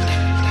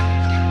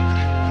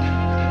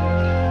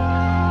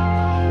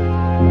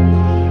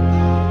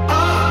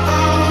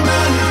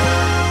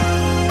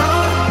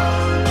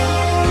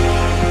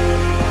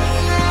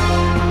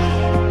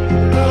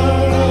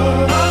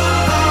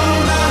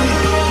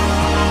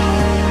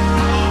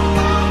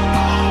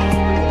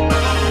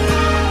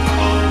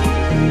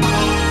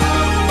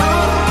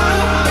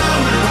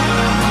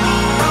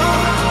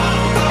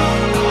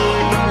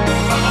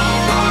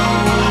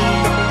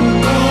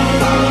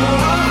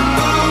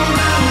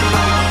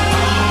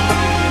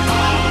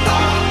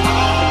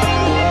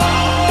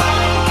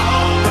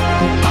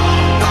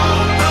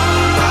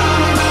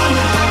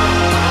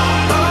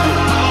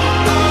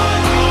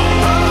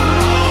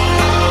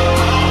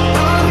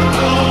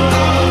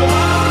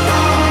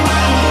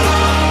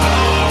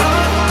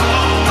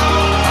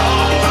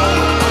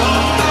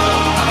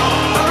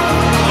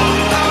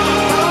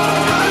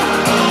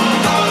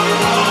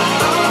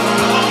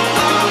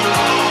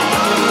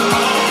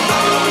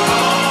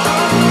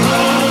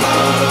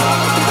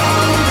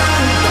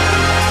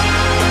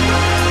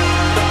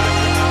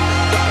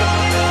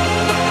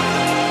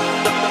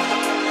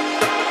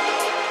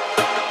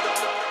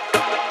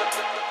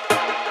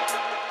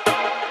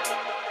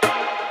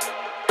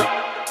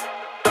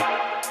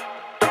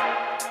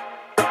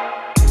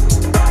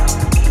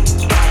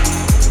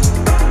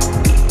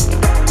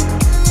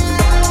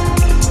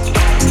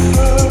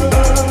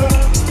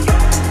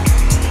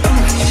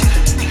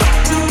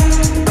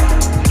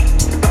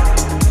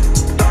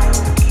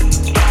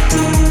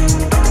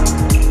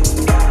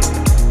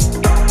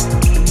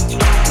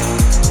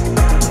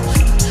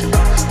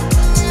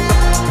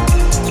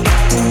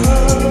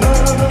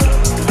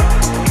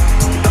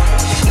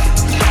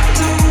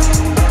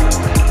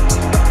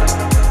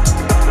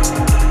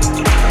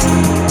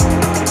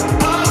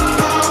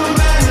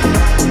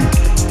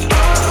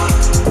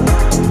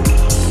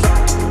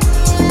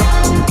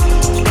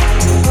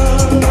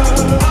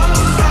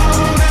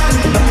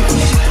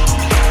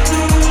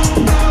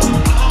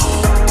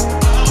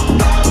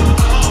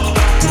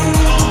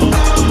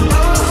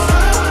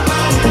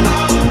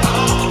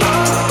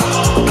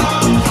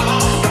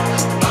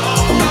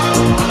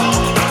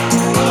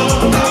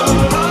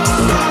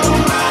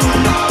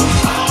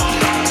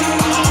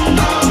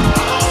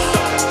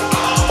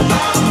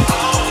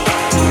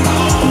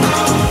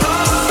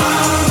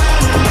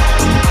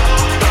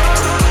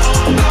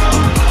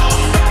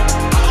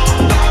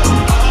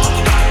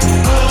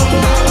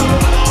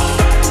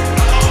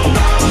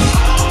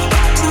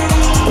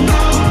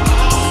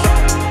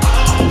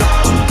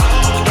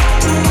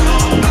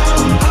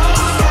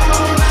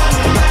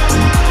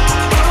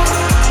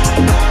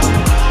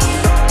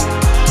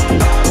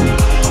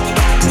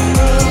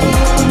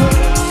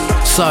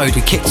 episode.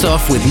 We kicked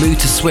off with Mood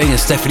to Swing and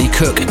Stephanie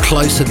Cook,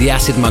 Close to the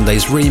Acid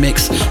Mondays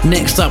remix.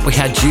 Next up we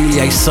had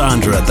Julie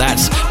Sandra,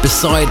 that's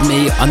Beside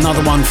Me,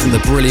 another one from the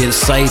brilliant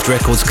Saved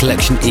Records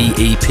Collection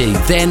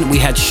EEP. Then we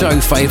had show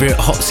favourite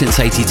Hot Since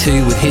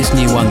 82 with his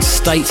new one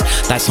State,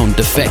 that's on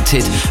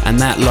Defected. And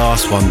that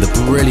last one, the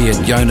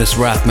brilliant Jonas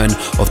Rathman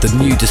of the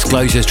new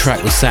Disclosure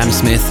track with Sam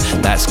Smith,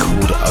 that's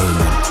called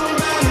Omen.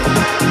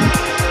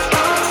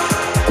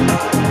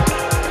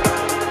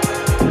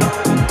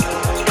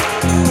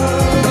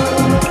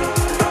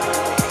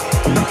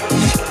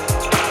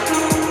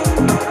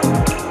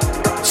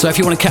 So if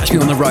you want to catch me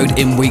on the road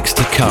in weeks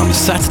to come,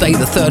 Saturday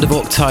the 3rd of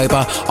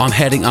October, I'm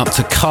heading up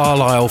to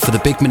Carlisle for the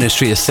big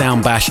Ministry of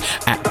Sound Bash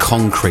at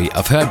Concrete.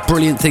 I've heard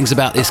brilliant things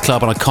about this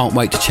club and I can't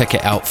wait to check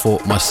it out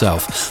for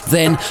myself.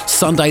 Then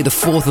Sunday the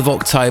 4th of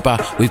October,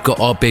 we've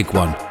got our big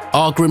one.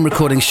 Our Grim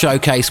Recording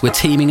Showcase. We're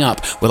teaming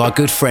up with our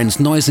good friends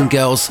Noise and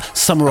Girls,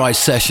 Summarise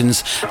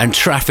Sessions and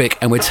Traffic,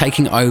 and we're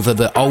taking over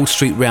the Old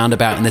Street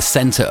Roundabout in the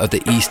centre of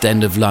the East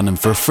End of London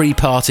for a free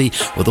party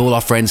with all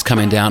our friends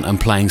coming down and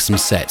playing some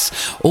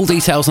sets. All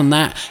details on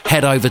that,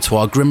 head over to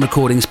our Grim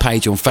Recordings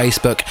page on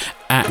Facebook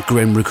at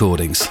Grim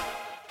Recordings.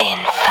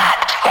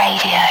 InFact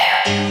Radio.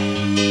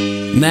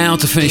 Now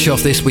to finish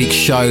off this week's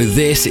show,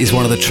 this is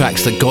one of the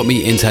tracks that got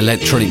me into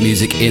electronic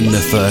music in the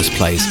first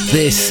place.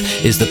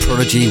 This is The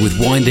Prodigy with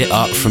Wind It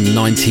Up from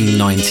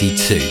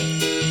 1992.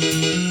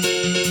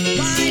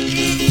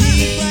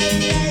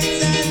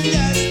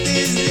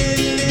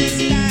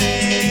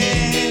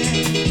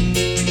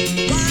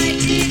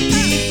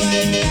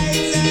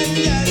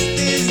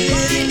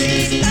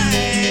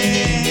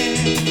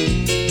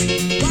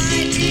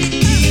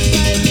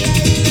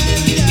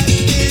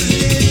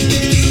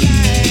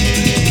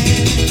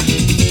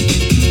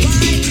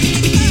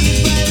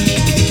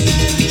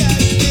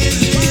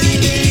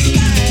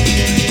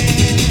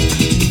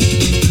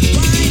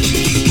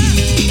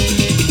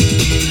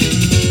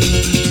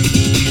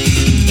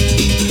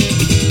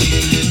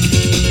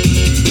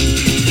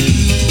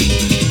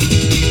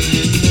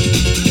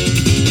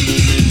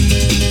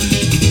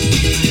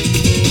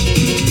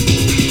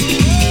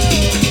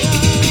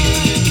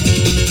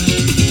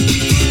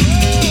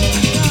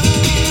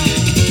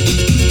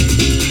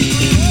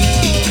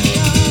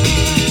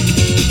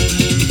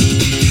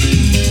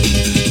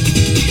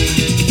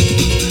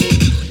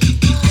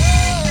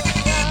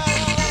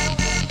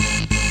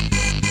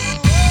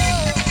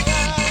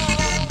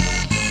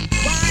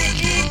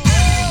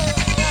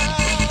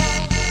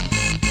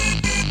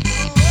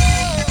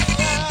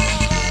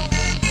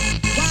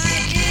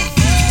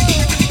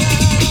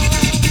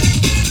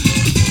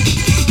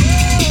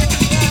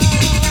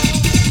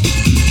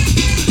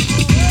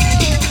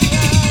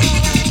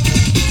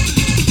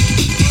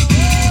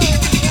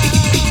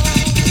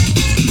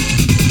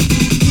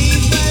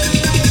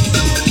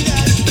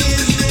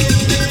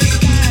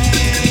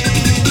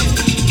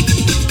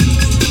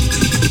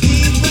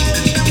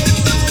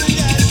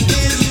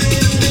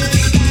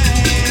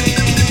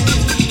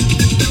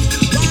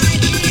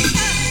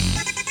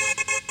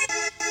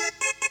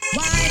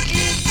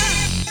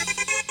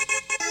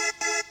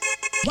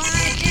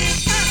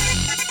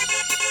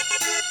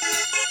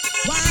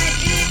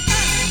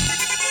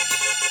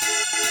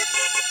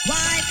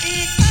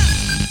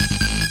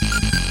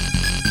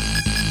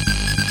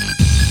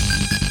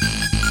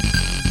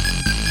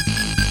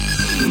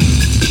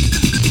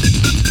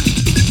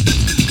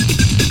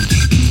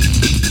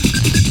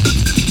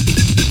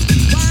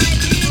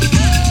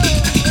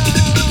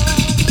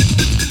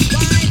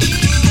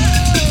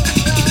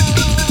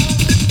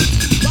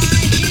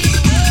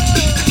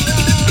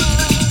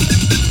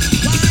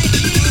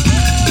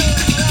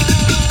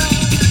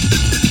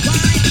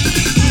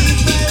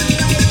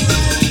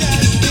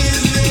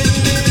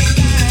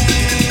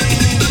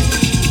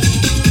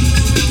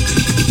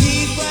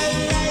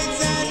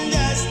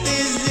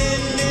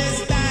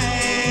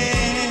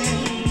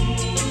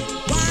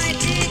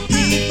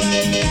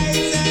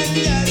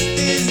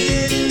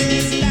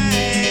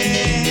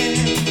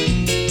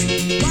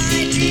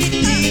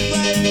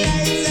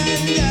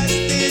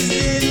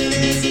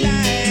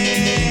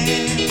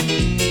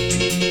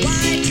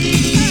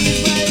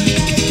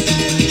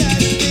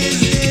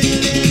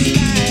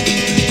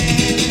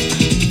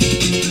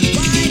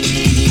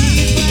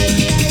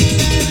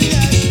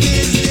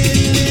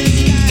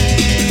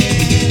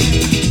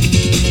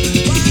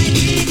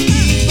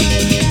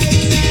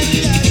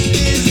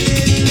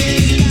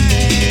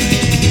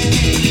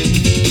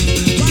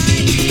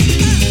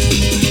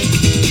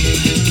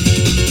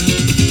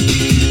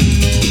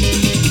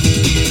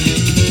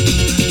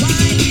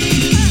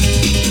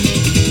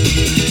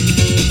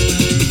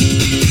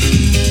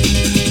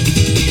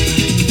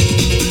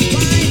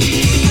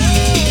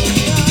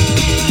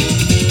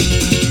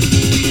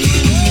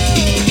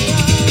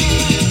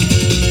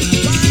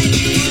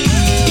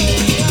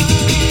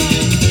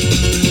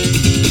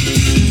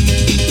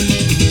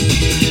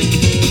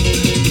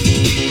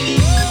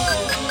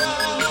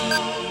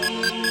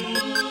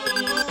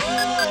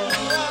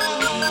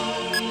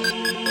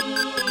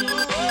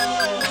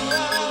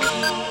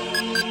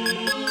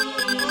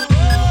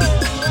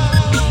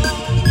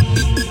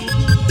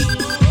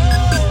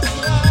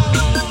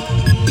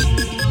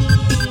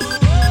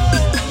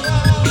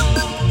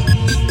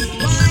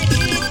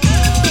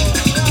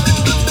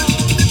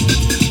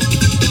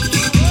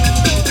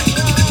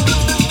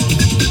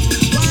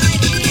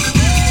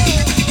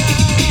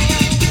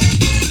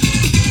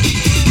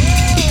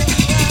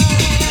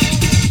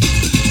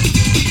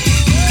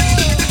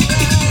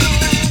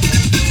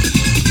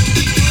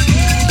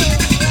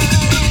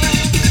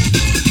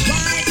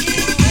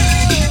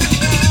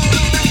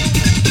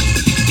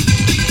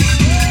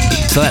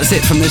 So that's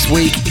it from this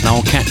week, and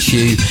I'll catch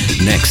you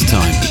next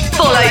time.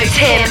 Follow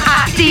Tim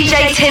at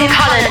DJ Tim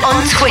Cullen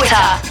on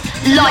Twitter.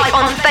 Like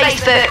on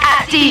Facebook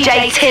at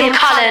DJ Tim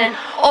Cullen,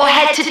 or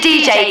head to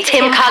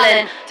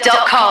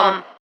djtimcullen.com.